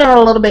 they're coming in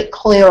a little bit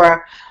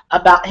clearer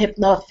about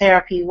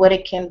hypnotherapy, what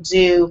it can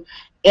do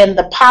in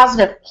the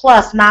positive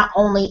plus, not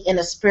only in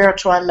the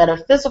spiritual and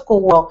metaphysical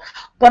world,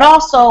 but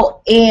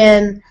also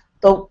in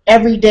the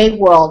everyday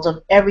world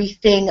of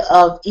everything,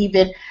 of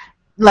even,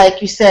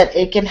 like you said,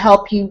 it can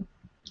help you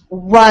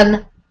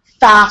run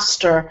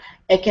faster.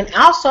 It can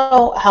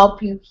also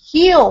help you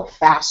heal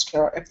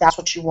faster if that's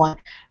what you want.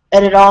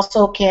 And it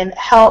also can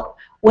help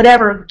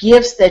whatever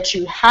gifts that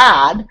you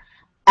had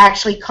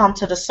actually come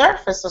to the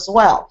surface as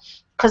well.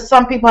 Because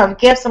some people have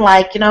gifts and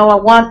I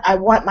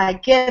want my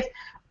gift,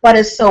 but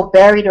it's so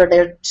buried or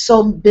they're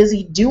so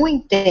busy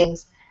doing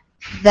things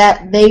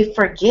that they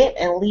forget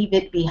and leave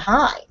it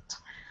behind.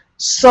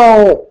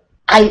 So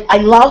I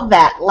love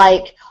that,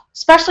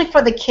 especially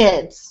for the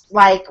kids,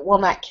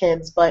 not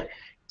kids, but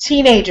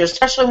teenagers,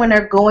 especially when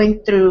they're going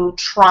through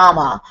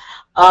trauma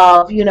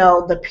of,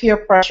 the peer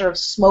pressure of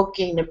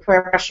smoking, the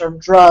peer pressure of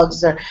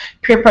drugs, the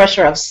peer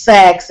pressure of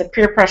sex, the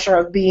peer pressure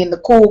of being the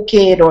cool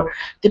kid, or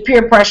the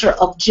peer pressure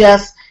of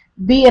just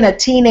being a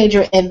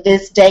teenager in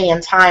this day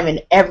and time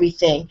and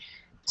everything.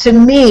 To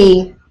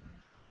me,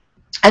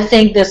 I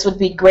think this would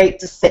be great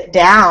to sit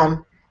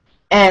down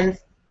and,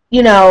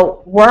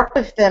 work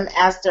with them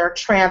as they're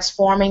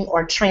transforming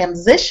or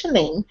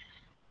transitioning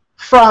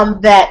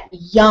from that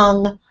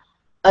young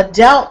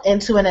adult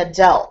into an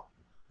adult.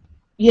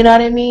 You know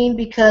what I mean?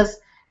 Because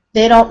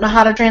they don't know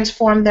how to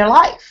transform their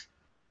life.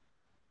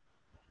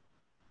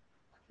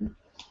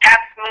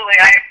 Absolutely,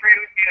 I agree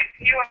with you.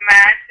 Can you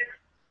imagine,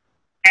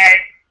 as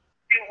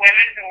two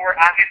women who were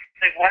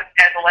obviously once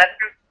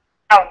adolescents,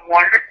 how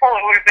wonderful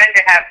it would have been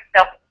to have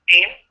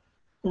self-esteem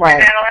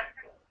as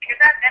adolescents? Because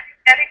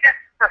I think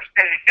that's the first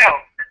thing to go.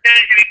 As soon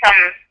as you become,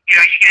 you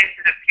get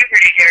into the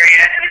puberty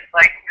area, and it's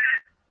like,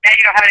 now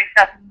you don't have any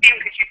self-esteem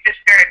because you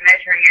just started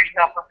measuring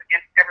yourself up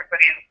against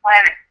everybody on the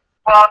planet.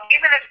 Well,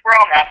 even as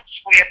grown-ups,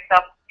 we have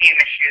self-esteem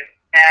issues,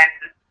 and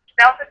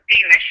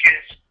self-esteem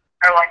issues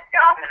are like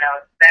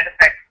dominoes that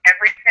affect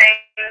everything,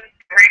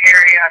 every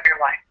area of your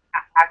life.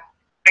 How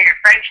your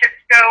friendships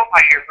go,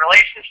 how your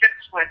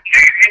relationships with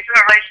your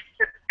intimate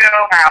relationships go,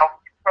 how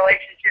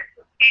relationships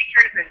with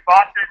teachers and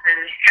bosses,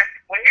 and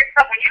when you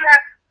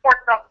have poor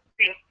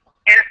self-esteem,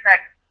 it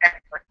affects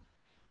everything.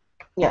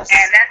 Yes.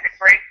 And that's a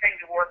great thing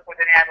to work with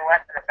an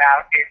adolescent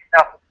about, is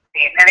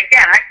self-esteem. And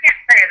again, I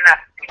can't say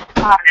enough. It's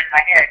popping in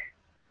my head.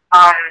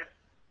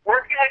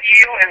 Working with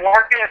you and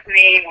working with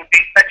me would be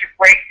such a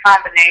great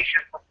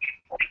combination for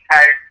people,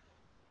 because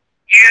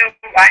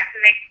I can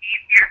make it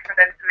easier for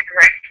them to make the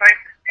right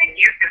choices, and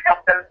you can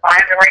help them find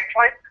the right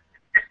choices.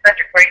 It's such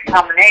a great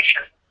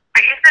combination.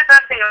 But you said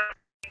something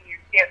in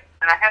your gifts,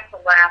 and I have to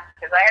laugh,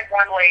 because I had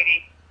one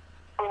lady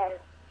who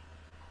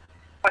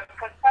was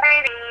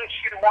complaining.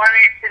 She wanted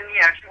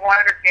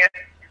her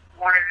gifts, she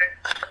wanted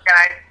her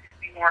guys to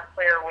be more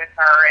clear with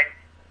her, and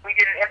we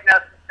did an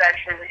hypnosis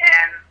session,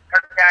 and her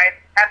guides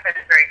have been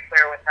very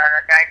clear with her.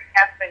 Her guides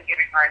have been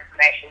giving her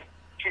information.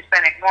 She's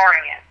been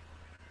ignoring it.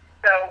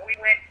 So we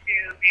went to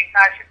the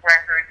Akashic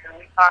Records and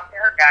we talked to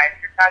her guys.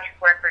 Your Akashic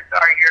Records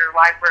are your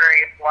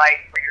library of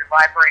life or your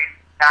library of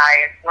sky.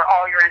 It's where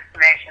all your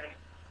information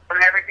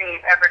from everything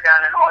you've ever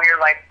done in all your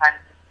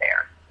lifetimes is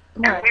there.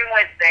 Right. And we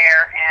went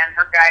there and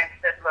her guys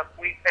said, look,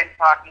 we've been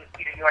talking to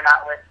you. You're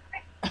not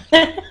listening.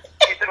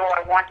 She said, well,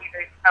 I want you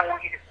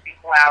to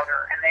speak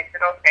louder. And they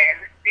said, okay.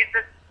 And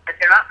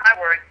they're not my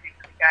words. These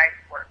are the guys'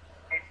 words.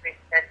 They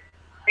said,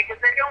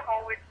 because they don't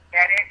always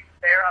get it.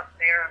 They're up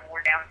there and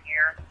we're down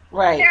here.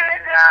 Right.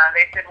 And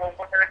they said, well,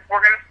 we're going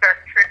to start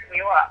tripping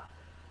you up.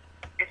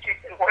 And she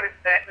said, what does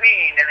that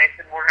mean? And they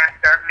said, we're going to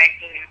start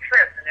making you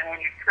trip. And then when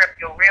you trip,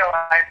 you'll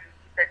realize. And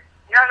she said,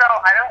 no,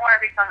 I don't want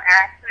to become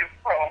accident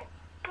prone.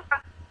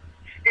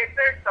 If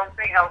there's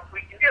something else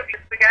we can do,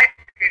 because the guy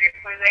said if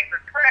we make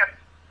her trip,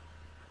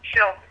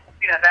 she'll,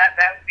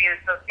 that would be an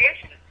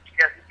association. She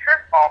doesn't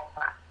trip all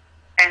the time.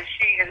 And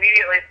she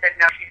immediately said,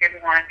 no, she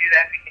didn't want to do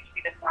that because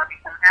she didn't want to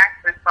become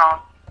accident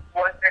prone.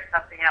 Was there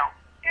something else?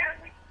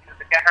 And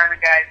her and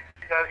the guys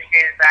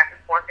negotiated back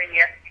and forth, and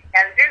yes, you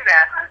can do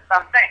that on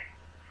some things.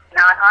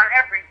 Not on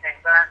everything,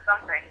 but on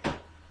some things.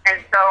 And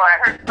so I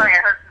heard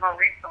more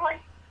recently,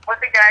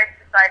 what the guys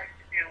decided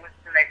to do was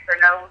to make her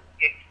nose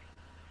itchy.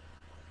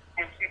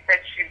 And she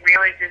said she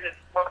really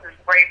wasn't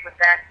great with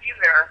that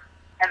either.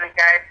 And the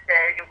guys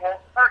said, it won't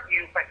hurt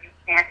you, but you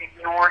can't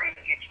ignore an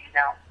itchy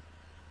nose.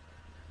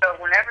 So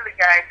whenever the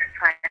guys are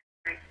trying to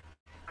send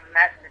a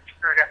message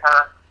through to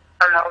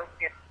her nose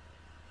gets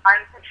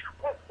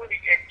uncontrollably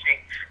itchy.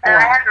 And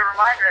I had to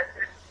remind her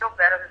that it's still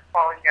better than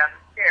falling down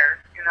the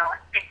stairs,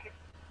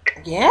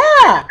 Yeah.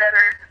 It's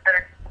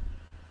better.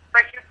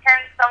 But you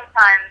can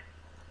sometimes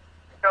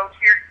go to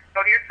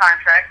your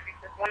contract,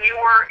 because when you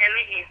were in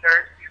the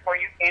ethers before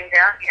you came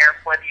down here,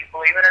 whether you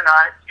believe it or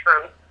not, it's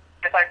true.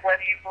 Just like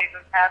whether you believe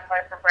in past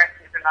life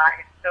regressions or not,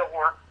 it still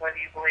works whether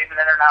you believe in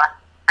it or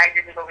not. I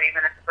didn't believe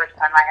in it the first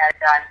time I had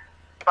it done.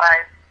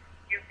 But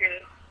you can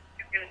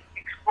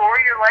explore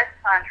your life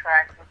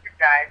contract with your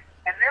guys,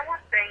 and there were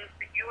things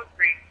that you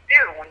agreed to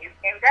do when you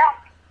came down.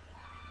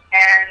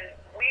 And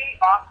we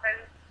often,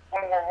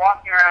 when we're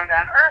walking around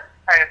on Earth,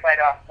 try to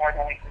bite off more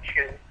than we can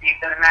chew. So you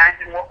can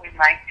imagine what we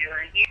might do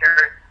in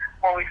either,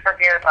 where we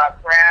forget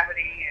about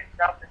gravity and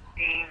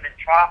self-esteem and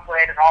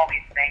chocolate and all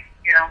these things,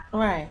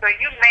 Right. So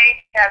you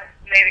may have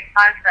made a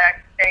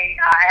contract. Say,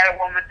 I had a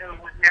woman who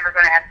was never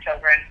going to have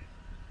children.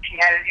 She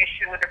had an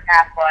issue with her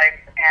past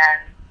life,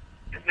 and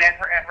was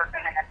never ever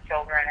going to have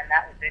children, and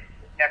that was it. She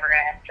was never going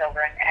to have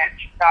children. And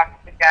she talked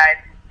to the guys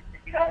and she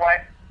said, you know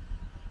what?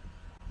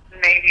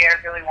 Maybe I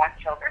really want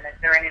children. Is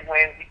there any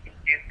way we can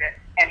do this?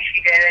 And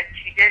she did it.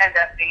 She did end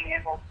up being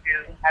able to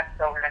have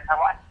children in her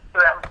life.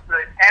 So that was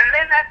good. And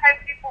then I've had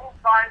people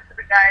who've gone to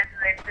the guys and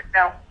they said,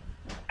 no,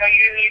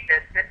 you need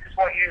this. This is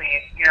what you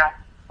need.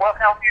 We'll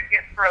help you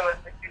get through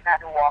it, but you have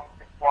to walk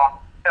this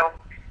walk. So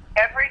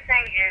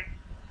everything is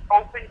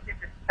open to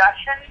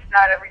discussion.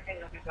 Not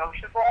everything is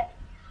negotiable.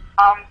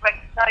 But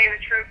to tell you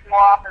the truth,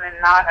 more often than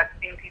not, I've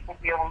seen people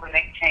be able to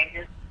make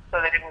changes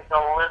so that it was a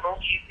little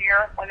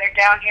easier when they're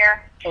down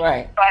here.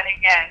 Right. But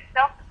again,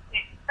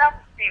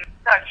 self-esteem is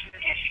such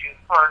an issue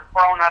for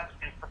grown-ups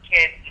and for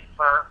kids and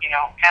for,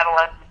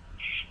 adolescents.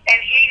 And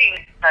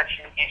eating is such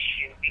an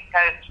issue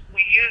because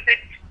we use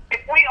it,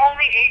 if we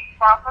only ate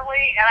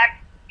properly, and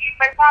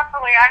by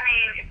properly I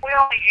mean if we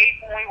only ate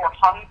when we were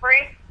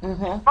hungry,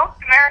 most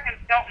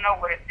Americans don't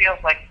know what it feels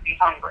like to be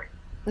hungry.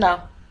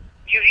 No.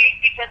 You eat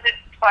because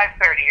it's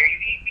 5:30, or you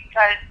eat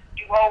because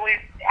you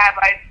always have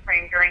ice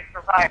cream during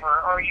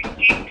Survivor, or you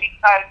eat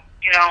because,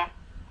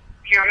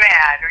 you're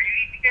mad, or you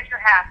eat because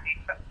you're happy.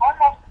 But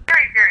almost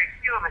very, very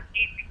few of us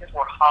eat because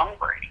we're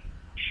hungry.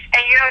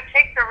 And, it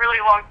takes a really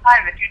long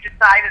time. If you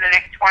decide in the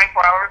next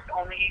 24 hours to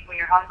only eat when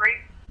you're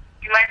hungry,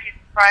 you might be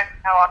surprised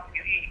at how often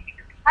you eat,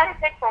 because it kind of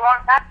takes a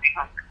long time to be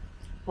hungry.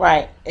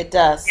 Right, it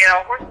does.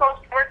 We're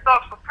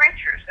social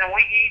creatures, and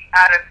we eat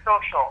out of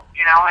social.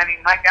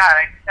 My God,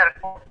 I just had a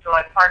 4th of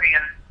July party,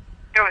 and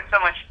there was so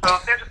much food.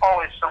 There's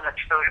always so much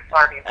food at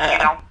parties,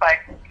 but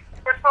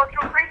we're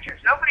social creatures.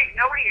 Nobody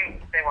ate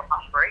because they were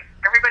hungry.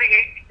 Everybody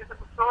ate because it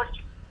was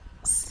delicious.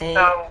 See?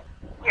 So,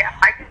 yeah,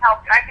 I can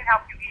help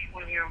you eat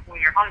when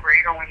you're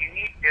hungry or when you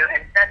need to,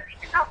 and Betsy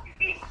can help you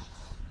eat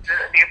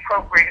the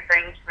appropriate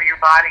things for your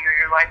body or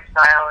your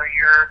lifestyle or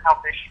your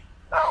health issues.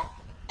 So.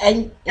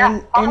 And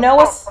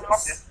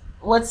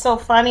what's so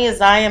funny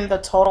is I am the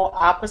total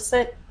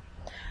opposite.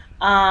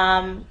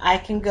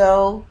 I can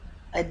go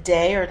a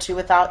day or two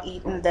without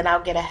eating, then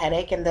I'll get a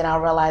headache, and then I'll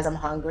realize I'm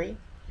hungry.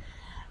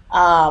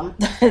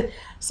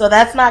 So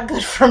that's not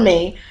good for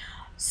me.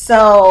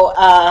 So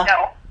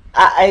No.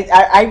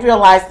 I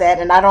realize that,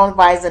 and I don't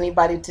advise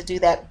anybody to do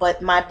that.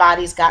 But my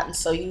body's gotten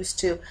so used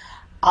to,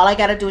 all I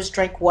got to do is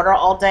drink water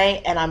all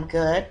day, and I'm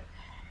good.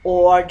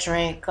 Or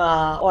drink,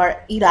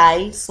 or eat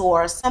ice,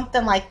 or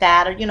something like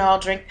that. Or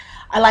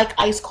I like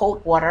ice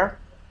cold water.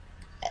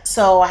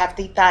 So I have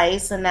to eat the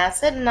ice, and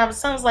that's it. And my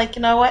son's like,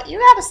 you know what? You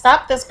got to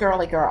stop this,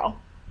 girly girl.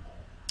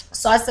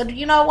 So I said,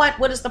 you know what?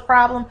 What is the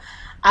problem?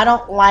 I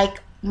don't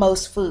like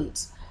most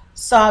foods.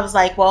 So I was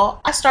like, well,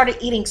 I started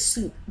eating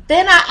soup.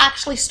 Then I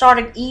actually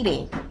started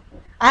eating.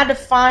 I had to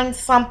find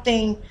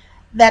something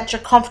that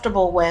you're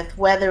comfortable with,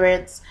 whether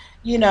it's,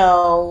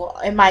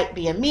 it might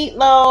be a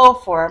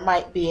meatloaf, or it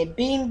might be a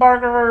bean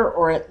burger,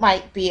 or it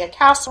might be a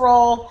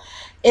casserole.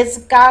 It's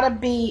got to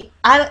be,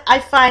 I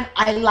find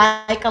I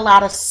like a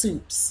lot of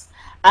soups.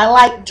 I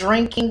like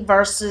drinking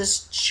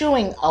versus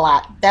chewing a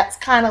lot. That's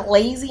kind of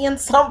lazy in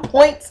some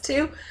points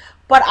too,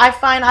 but I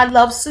find I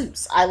love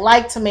soups. I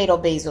like tomato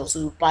basil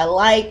soup. I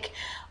like,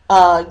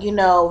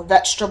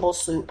 vegetable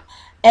soup.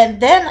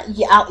 And then,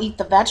 yeah, I'll eat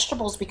the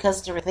vegetables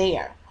because they're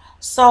there.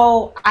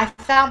 So I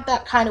found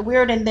that kind of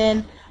weird. And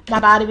then my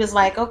body was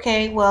like,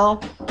 okay,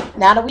 well,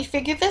 now that we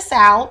figured this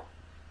out,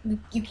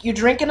 you're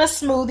drinking a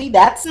smoothie.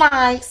 That's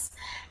nice.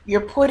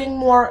 You're putting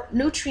more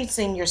nutrients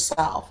in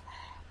yourself.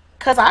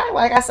 Because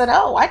like I said,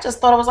 oh, I just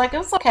thought it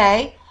was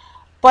okay.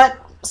 But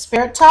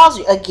Spirit tells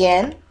you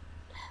again.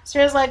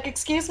 Spirit's like,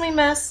 excuse me,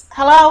 miss.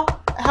 Hello?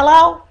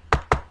 Hello?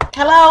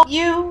 Hello?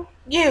 You.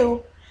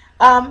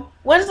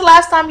 When's the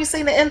last time you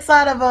seen the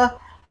inside of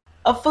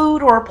a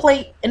food or a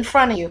plate in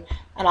front of you?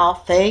 And I'll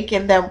think,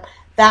 and then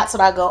that's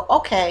when I go,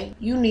 okay,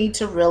 you need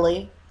to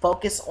really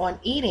focus on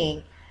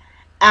eating.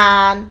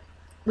 And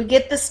we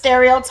get the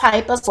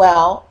stereotype as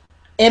well,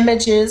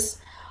 images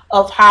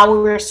of how we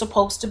were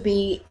supposed to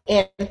be,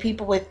 and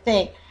people would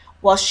think,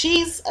 well,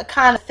 she's a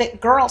kind of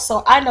thick girl,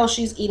 so I know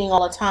she's eating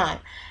all the time.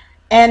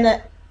 And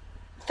the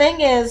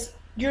thing is,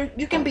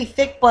 you can be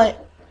thick,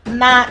 but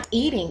not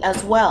eating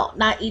as well,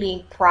 not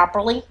eating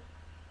properly.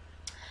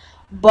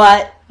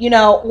 But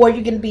or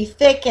you can be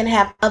thick and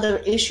have other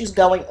issues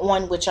going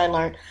on, which I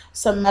learned,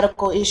 some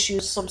medical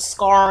issues, some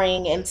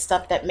scarring and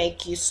stuff that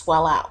make you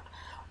swell out,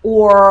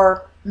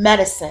 or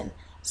medicine.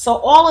 So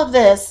all of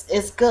this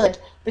is good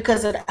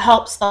because it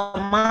helps the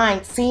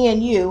mind.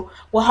 Seeing you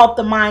will help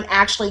the mind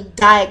actually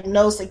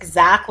diagnose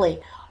exactly,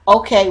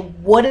 okay,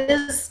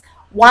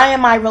 why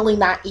am I really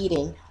not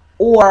eating,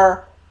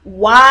 or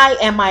why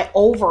am I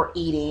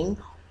overeating,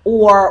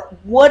 or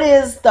what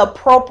is the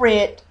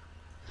appropriate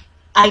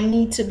I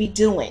need to be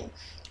doing.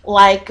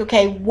 Like,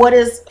 okay, what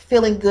is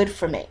feeling good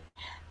for me?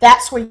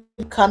 That's where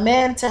you come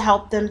in to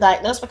help them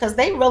diagnose, because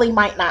they really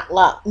might not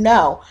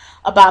know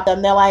about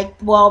them. They're like,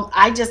 well,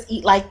 I just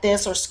eat like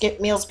this or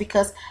skip meals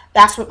because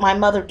that's what my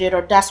mother did,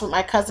 or that's what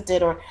my cousin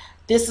did, or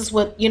this is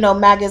what,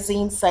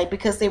 magazines say,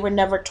 because they were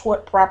never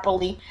taught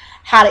properly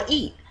how to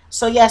eat.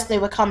 So yes, they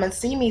would come and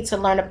see me to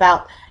learn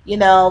about,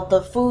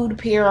 the food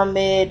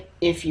pyramid,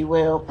 if you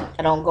will.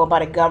 I don't go by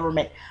the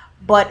government,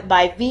 but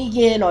by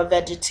vegan or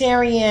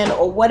vegetarian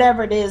or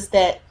whatever it is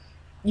that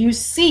you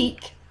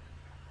seek,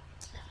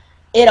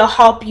 it'll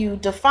help you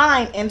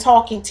define. And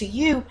talking to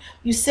you,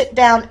 you sit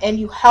down and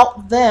you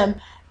help them.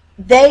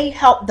 They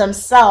help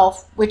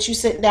themselves, which you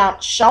sit down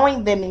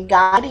showing them and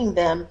guiding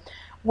them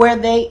where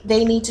they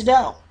need to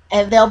go.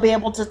 And they'll be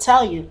able to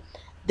tell you,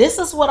 this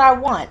is what I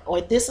want,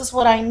 or this is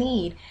what I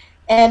need,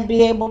 and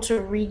be able to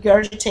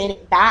regurgitate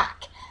it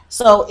back.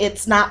 So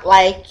it's not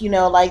like,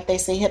 like they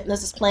say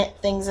hypnotists plant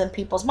things in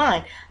people's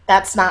mind.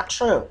 That's not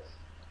true.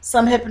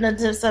 Some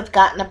hypnotists have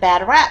gotten a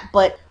bad rap,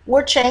 but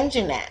we're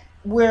changing that.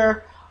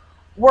 We're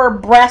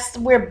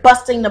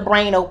busting the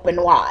brain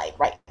open wide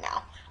right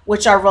now,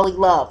 which I really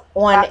love.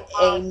 On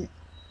a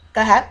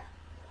Go ahead.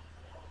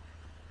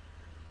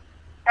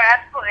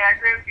 Absolutely, I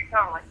agree with you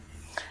totally.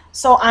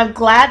 So I'm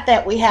glad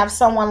that we have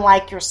someone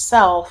like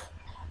yourself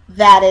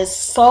that is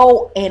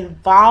so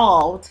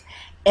involved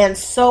and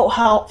so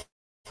helpful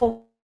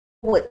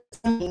with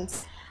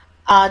things,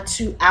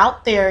 to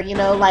out there,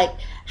 like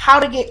how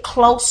to get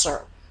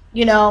closer.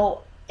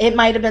 It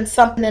might have been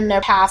something in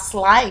their past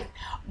life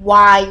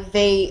why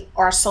they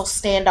are so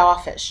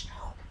standoffish,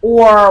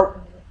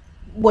 or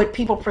what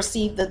people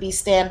perceive to be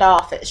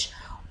standoffish,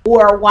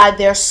 or why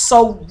they're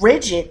so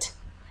rigid.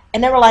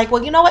 And they were like,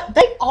 well, you know what?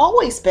 They've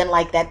always been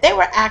like that. They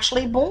were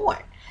actually born.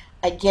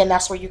 Again,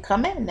 that's where you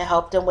come in to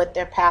help them with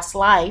their past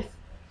life,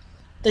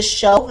 to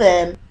show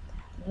them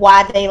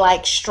why they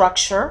like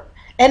structure.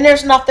 And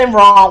there's nothing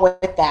wrong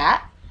with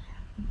that.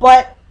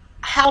 But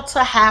how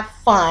to have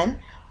fun,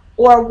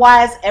 or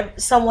why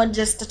is someone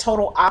just the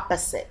total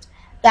opposite?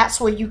 That's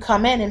where you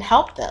come in and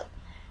help them.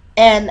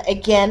 And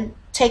again,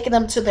 taking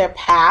them to their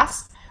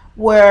past,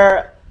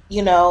 where,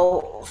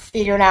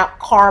 figuring out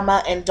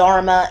karma and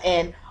dharma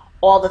and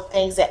all the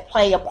things that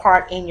play a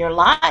part in your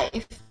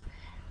life,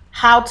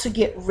 how to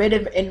get rid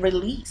of and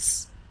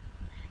release,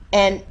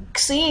 and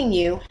seeing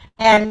you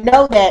and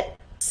know that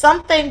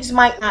some things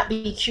might not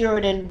be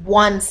cured in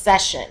one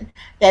session,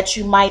 that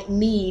you might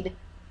need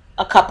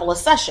a couple of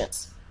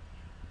sessions.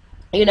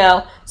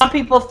 Some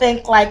people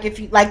think, like, if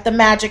you like the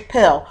magic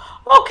pill,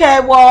 okay,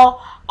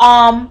 well,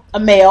 a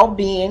male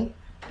being,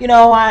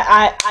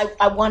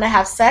 I want to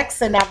have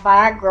sex and that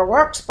Viagra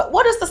works, but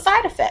what is the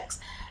side effects?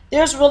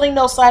 There's really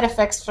no side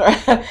effects for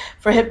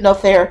for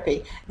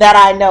hypnotherapy that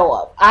I know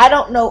of. I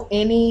don't know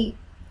any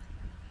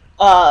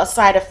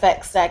side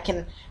effects that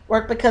can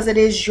work, because it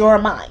is your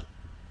mind.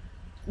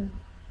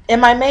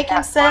 Am I making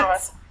Absolutely.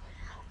 sense?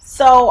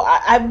 So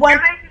I You're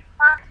want, making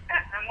perfect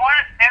sense. one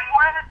of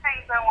the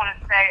things I want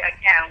to say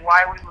again,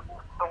 why we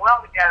work so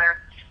well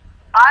together.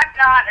 I'm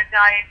not a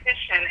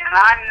dietitian and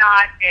I'm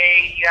not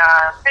a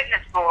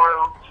fitness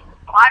guru.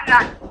 I'm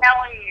not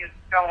telling you to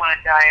go on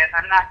a diet.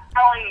 I'm not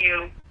telling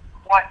you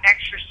what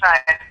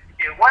exercise to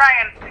do. What I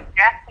am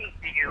suggesting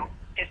to you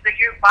is that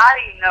your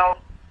body knows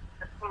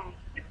the foods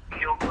that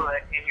feel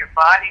good, and your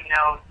body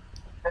knows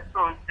the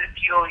foods that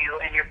fuel you,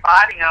 and your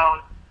body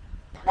knows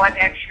what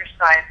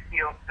exercise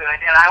feels good.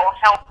 And I will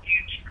help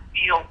you to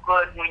feel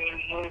good when you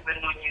move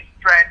and when you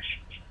stretch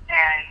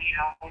and,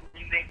 when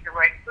you make the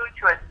right food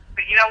choices.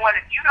 But you know what?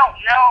 If you don't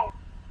know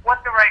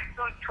what the right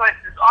food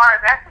choices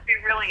are, that could be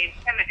really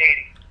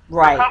intimidating.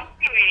 Right. So come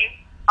see me.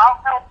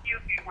 I'll help you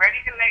be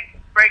ready to make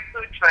great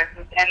food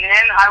choices, and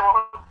then I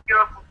will hook you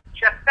up with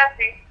Chef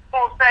Betsy, who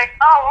will say,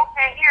 "Oh,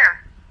 okay,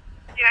 here.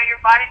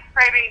 Your body's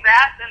craving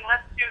that, then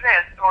let's do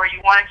this. Or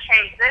you want to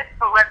change this,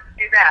 so let's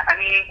do that." I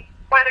mean,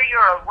 whether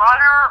you're a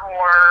runner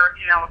or,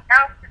 a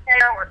couch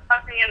potato or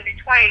something in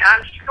between,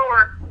 I'm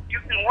sure you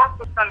can work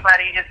with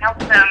somebody and help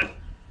them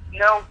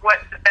know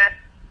what the best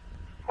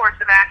course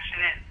of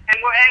action is.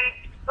 And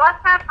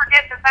let's not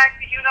forget the fact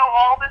that you know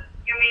all this.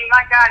 I mean,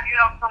 my God, you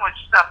know so much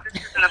stuff.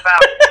 This isn't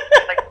about,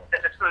 like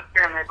the food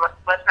pyramid.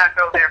 Let's not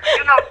go there. But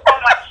you know so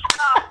much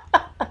stuff.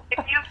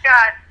 If you've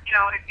got,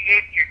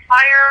 if you're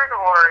tired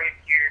or if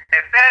you're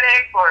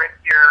diabetic or if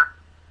you're,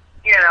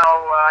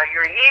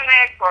 you're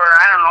anemic or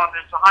I don't know,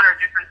 there's 100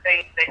 different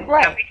things that,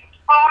 right. Because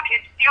food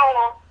is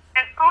fuel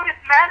and food is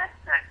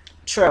medicine.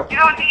 True. You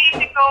don't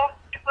need to go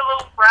to a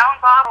little brown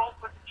bottle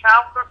with a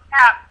childproof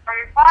cap from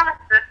your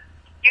pharmacist.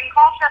 You can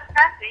call Chef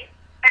Betsy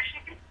and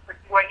she can put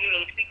what you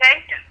need to be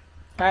taken.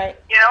 Right.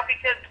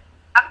 Because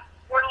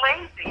we're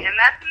lazy, and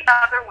that's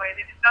another way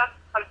that it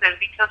comes in,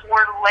 because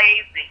we're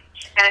lazy.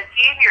 And it's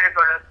easier to go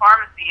to the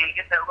pharmacy and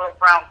get that little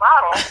brown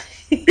bottle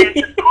than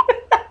to cook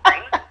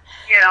something,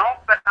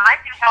 but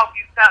I can help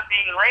you stop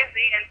being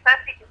lazy, and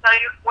Betsy can tell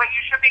you what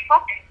you should be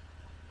cooking.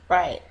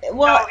 Right.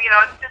 Well, so,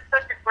 it's just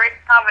such a great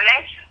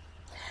combination.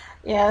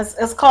 Yes,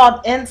 it's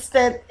called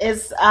instant.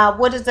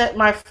 What is it?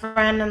 My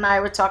friend and I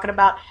were talking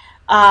about.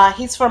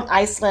 He's from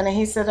Iceland, and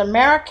he said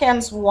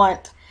Americans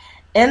want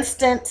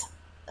instant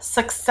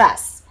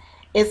success.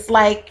 It's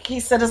like, he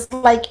said, it's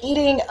like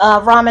eating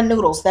ramen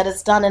noodles that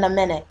is done in a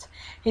minute.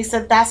 He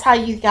said, that's how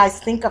you guys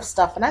think of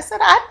stuff. And I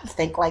said, I don't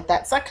think like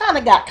that. So I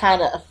got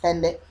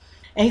offended.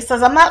 And he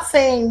says, I'm not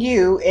saying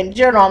you in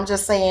general, I'm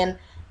just saying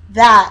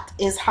that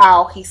is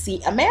how he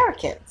see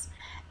Americans.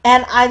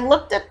 And I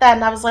looked at that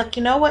and I was like,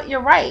 you know what, you're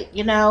right.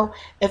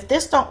 If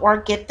this don't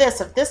work, get this.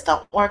 If this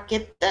don't work,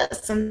 get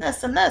this and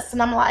this and this.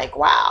 And I'm like,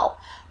 wow.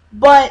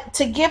 But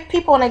to give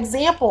people an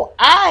example,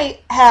 I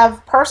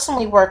have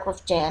personally worked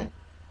with Jen,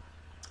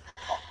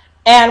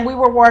 and we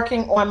were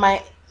working on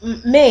the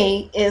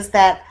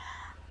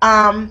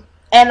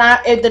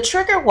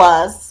trigger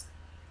was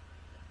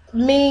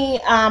me.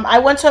 I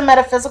went to a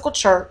metaphysical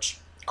church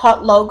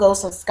called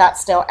Logos in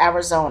Scottsdale,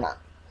 Arizona,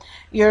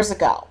 years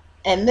ago.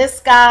 And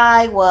this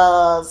guy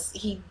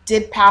he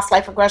did past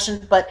life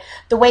regressions, but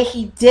the way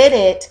he did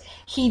it,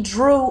 he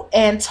drew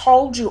and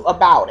told you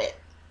about it.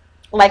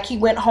 Like he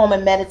went home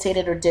and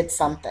meditated or did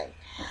something.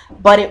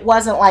 But it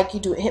wasn't like you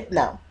do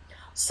hypno.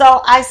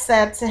 So I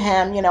said to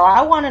him,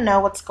 I want to know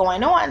what's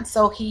going on.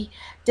 So he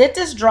did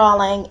this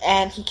drawing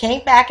and he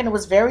came back and it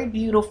was very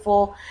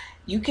beautiful.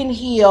 You can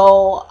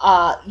heal.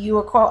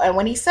 And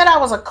when he said I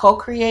was a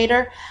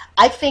co-creator,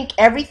 I think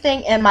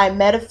everything in my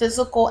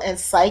metaphysical and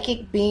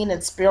psychic being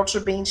and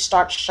spiritual being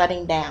starts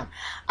shutting down.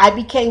 I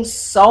became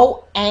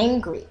so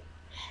angry.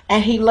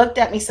 And he looked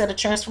at me, said a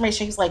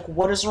transformation. He's like,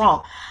 what is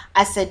wrong?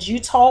 I said, you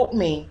told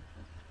me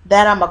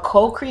that I'm a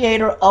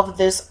co-creator of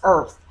this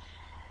earth.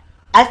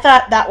 I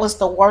thought that was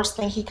the worst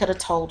thing he could have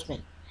told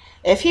me.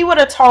 If he would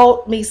have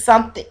told me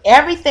something,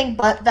 everything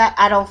but that,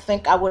 I don't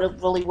think I would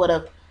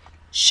have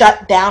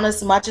shut down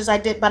as much as I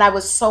did. But I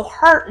was so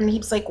hurt. And he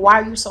was like,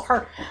 why are you so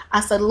hurt?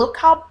 I said, look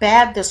how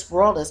bad this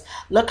world is.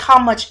 Look how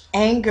much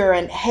anger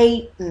and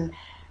hate and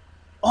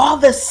all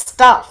this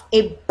stuff.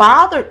 It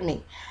bothered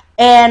me.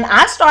 And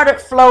I started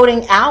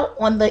floating out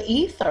on the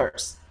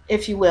ethers,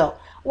 if you will.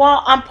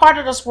 Well, I'm part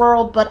of this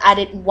world, but I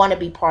didn't want to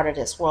be part of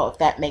this world, if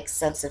that makes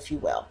sense, if you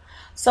will.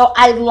 So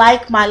I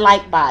like my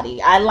light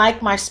body. I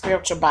like my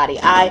spiritual body.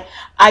 I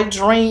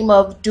dream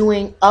of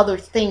doing other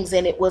things,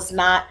 and it was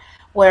not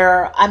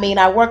where,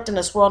 I worked in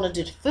this world and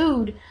did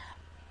food,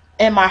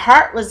 and my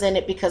heart was in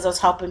it because I was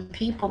helping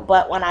people,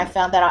 but when I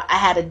found out I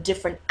had a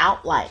different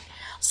outline.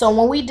 So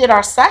when we did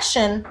our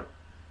session,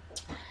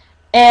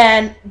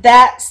 and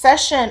that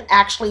session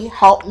actually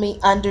helped me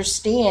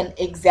understand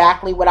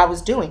exactly what I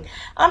was doing.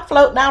 I'm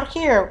floating out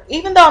here.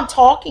 Even though I'm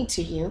talking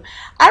to you,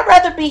 I'd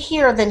rather be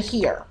here than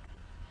here.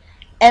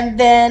 And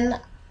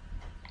then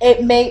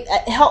it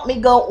helped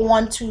me go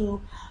on to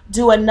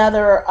do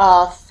another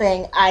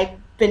thing I've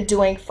been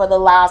doing for the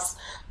last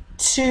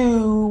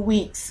 2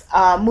 weeks.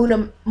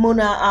 Muna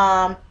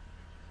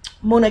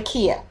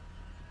Kia.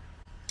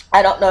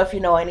 I don't know if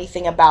you know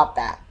anything about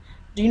that.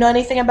 Do you know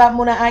anything about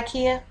Muna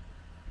Kia?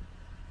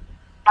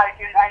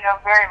 I know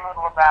very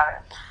little about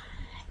it.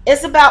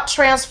 It's about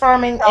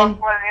transforming, Tell us and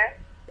what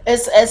it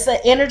is. it's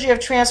the energy of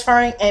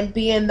transferring and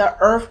being the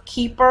earth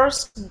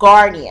keeper's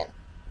guardian.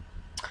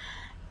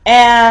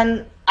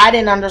 And I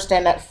didn't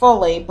understand that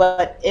fully,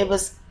 but it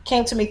was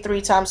came to me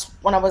 3 times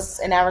when I was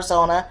in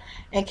Arizona,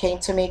 and came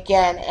to me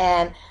again.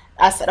 And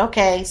I said,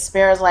 okay,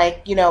 Spirit's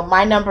like,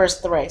 my number is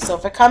 3. So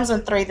if it comes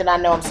in 3, then I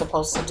know I'm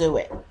supposed to do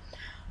it.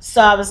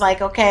 So I was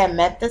like, okay, I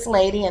met this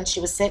lady, and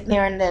she was sitting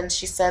there, and then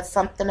she said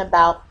something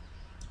about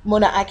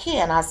Muna Aki,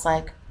 and I was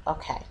like,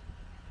 okay,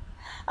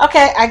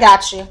 I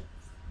got you.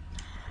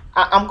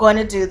 I'm going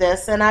to do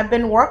this. And I've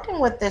been working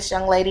with this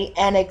young lady,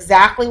 and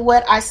exactly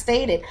what I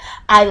stated.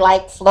 I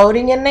like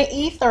floating in the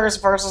ethers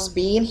versus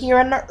being here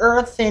in the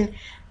earth and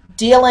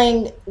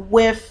dealing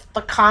with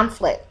the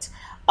conflict.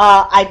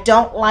 I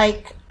don't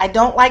like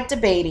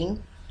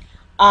debating.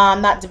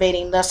 Not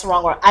debating, that's the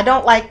wrong word. I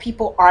don't like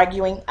people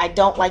arguing. I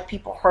don't like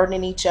people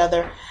hurting each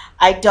other.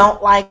 I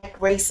don't like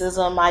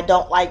racism. I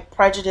don't like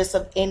prejudice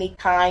of any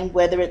kind,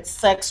 whether it's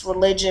sex,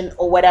 religion,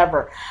 or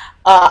whatever.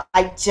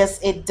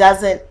 It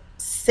doesn't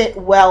sit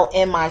well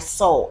in my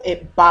soul.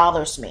 It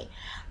bothers me.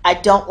 I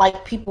don't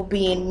like people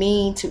being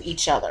mean to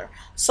each other.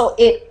 So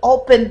it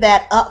opened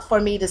that up for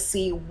me to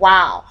see,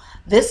 wow,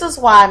 this is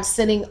why I'm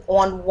sitting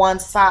on one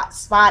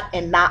spot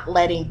and not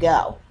letting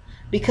go,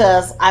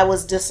 because I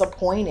was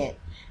disappointed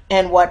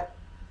in what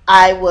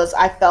I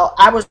felt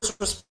I was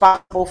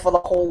responsible for the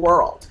whole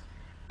world.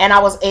 And I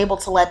was able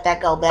to let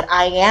that go, that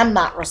I am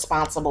not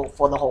responsible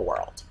for the whole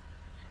world.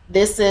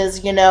 This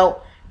is,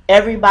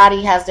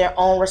 everybody has their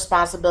own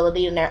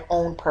responsibility and their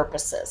own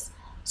purposes.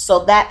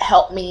 So that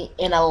helped me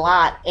in a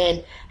lot.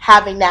 And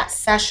having that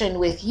session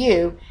with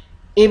you,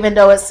 even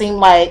though it seemed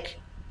like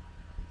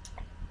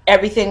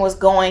everything was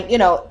going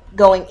in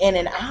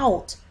and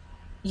out,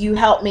 you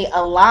helped me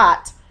a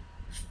lot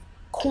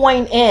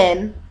coin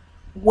in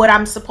what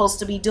I'm supposed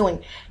to be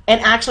doing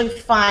and actually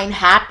find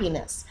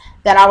happiness,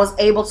 that I was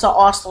able to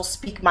also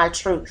speak my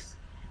truth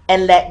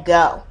and let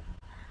go.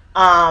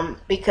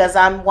 Because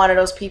I'm one of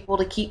those people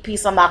to keep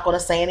peace. I'm not going to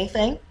say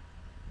anything.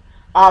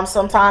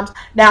 Sometimes.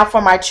 Now,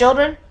 for my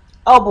children,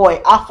 oh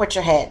boy, off with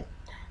your head.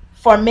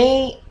 For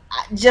me,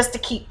 just to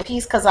keep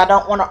peace because I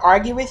don't want to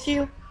argue with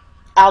you,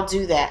 I'll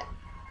do that.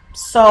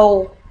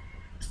 So,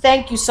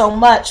 thank you so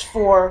much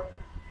for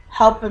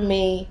helping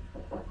me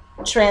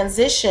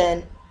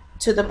transition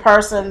to the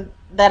person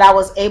that I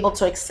was able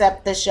to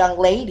accept this young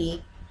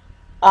lady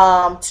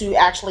to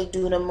actually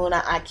do the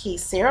Muna Aki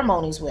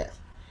ceremonies with.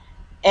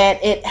 And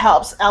it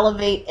helps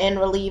elevate and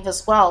relieve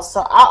as well.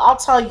 So I'll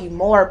tell you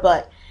more,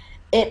 but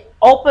it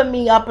opened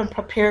me up and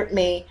prepared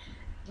me.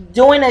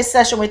 Doing a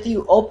session with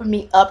you opened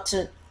me up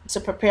to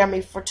prepare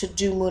me for to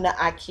do Muna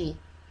Aki.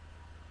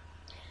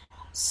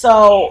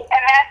 So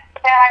And I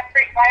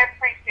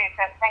appreciate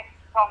that. Thank you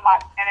so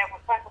much. And it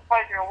was such a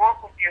pleasure to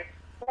work with you.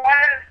 One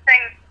of the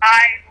things I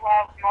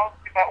love most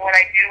about what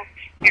I do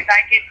is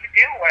I get to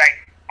do what I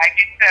do. I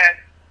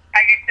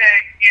get to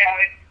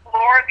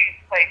explore these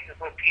places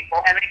with people.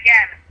 And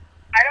again,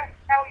 I don't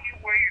tell you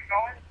where you're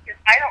going because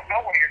I don't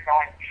know where you're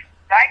going.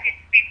 But I get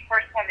to be the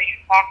first one that you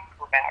talk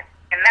to about.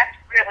 And that's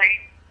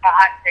really a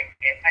hot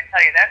ticket. I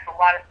tell you, that's a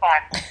lot of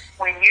fun.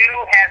 When you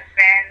have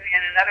been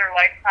in another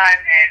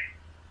lifetime, and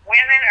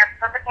women are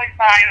perfectly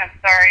fine. I'm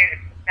sorry,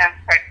 it sounds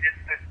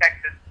prejudiced or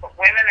sexist, but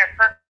women are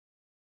perfectly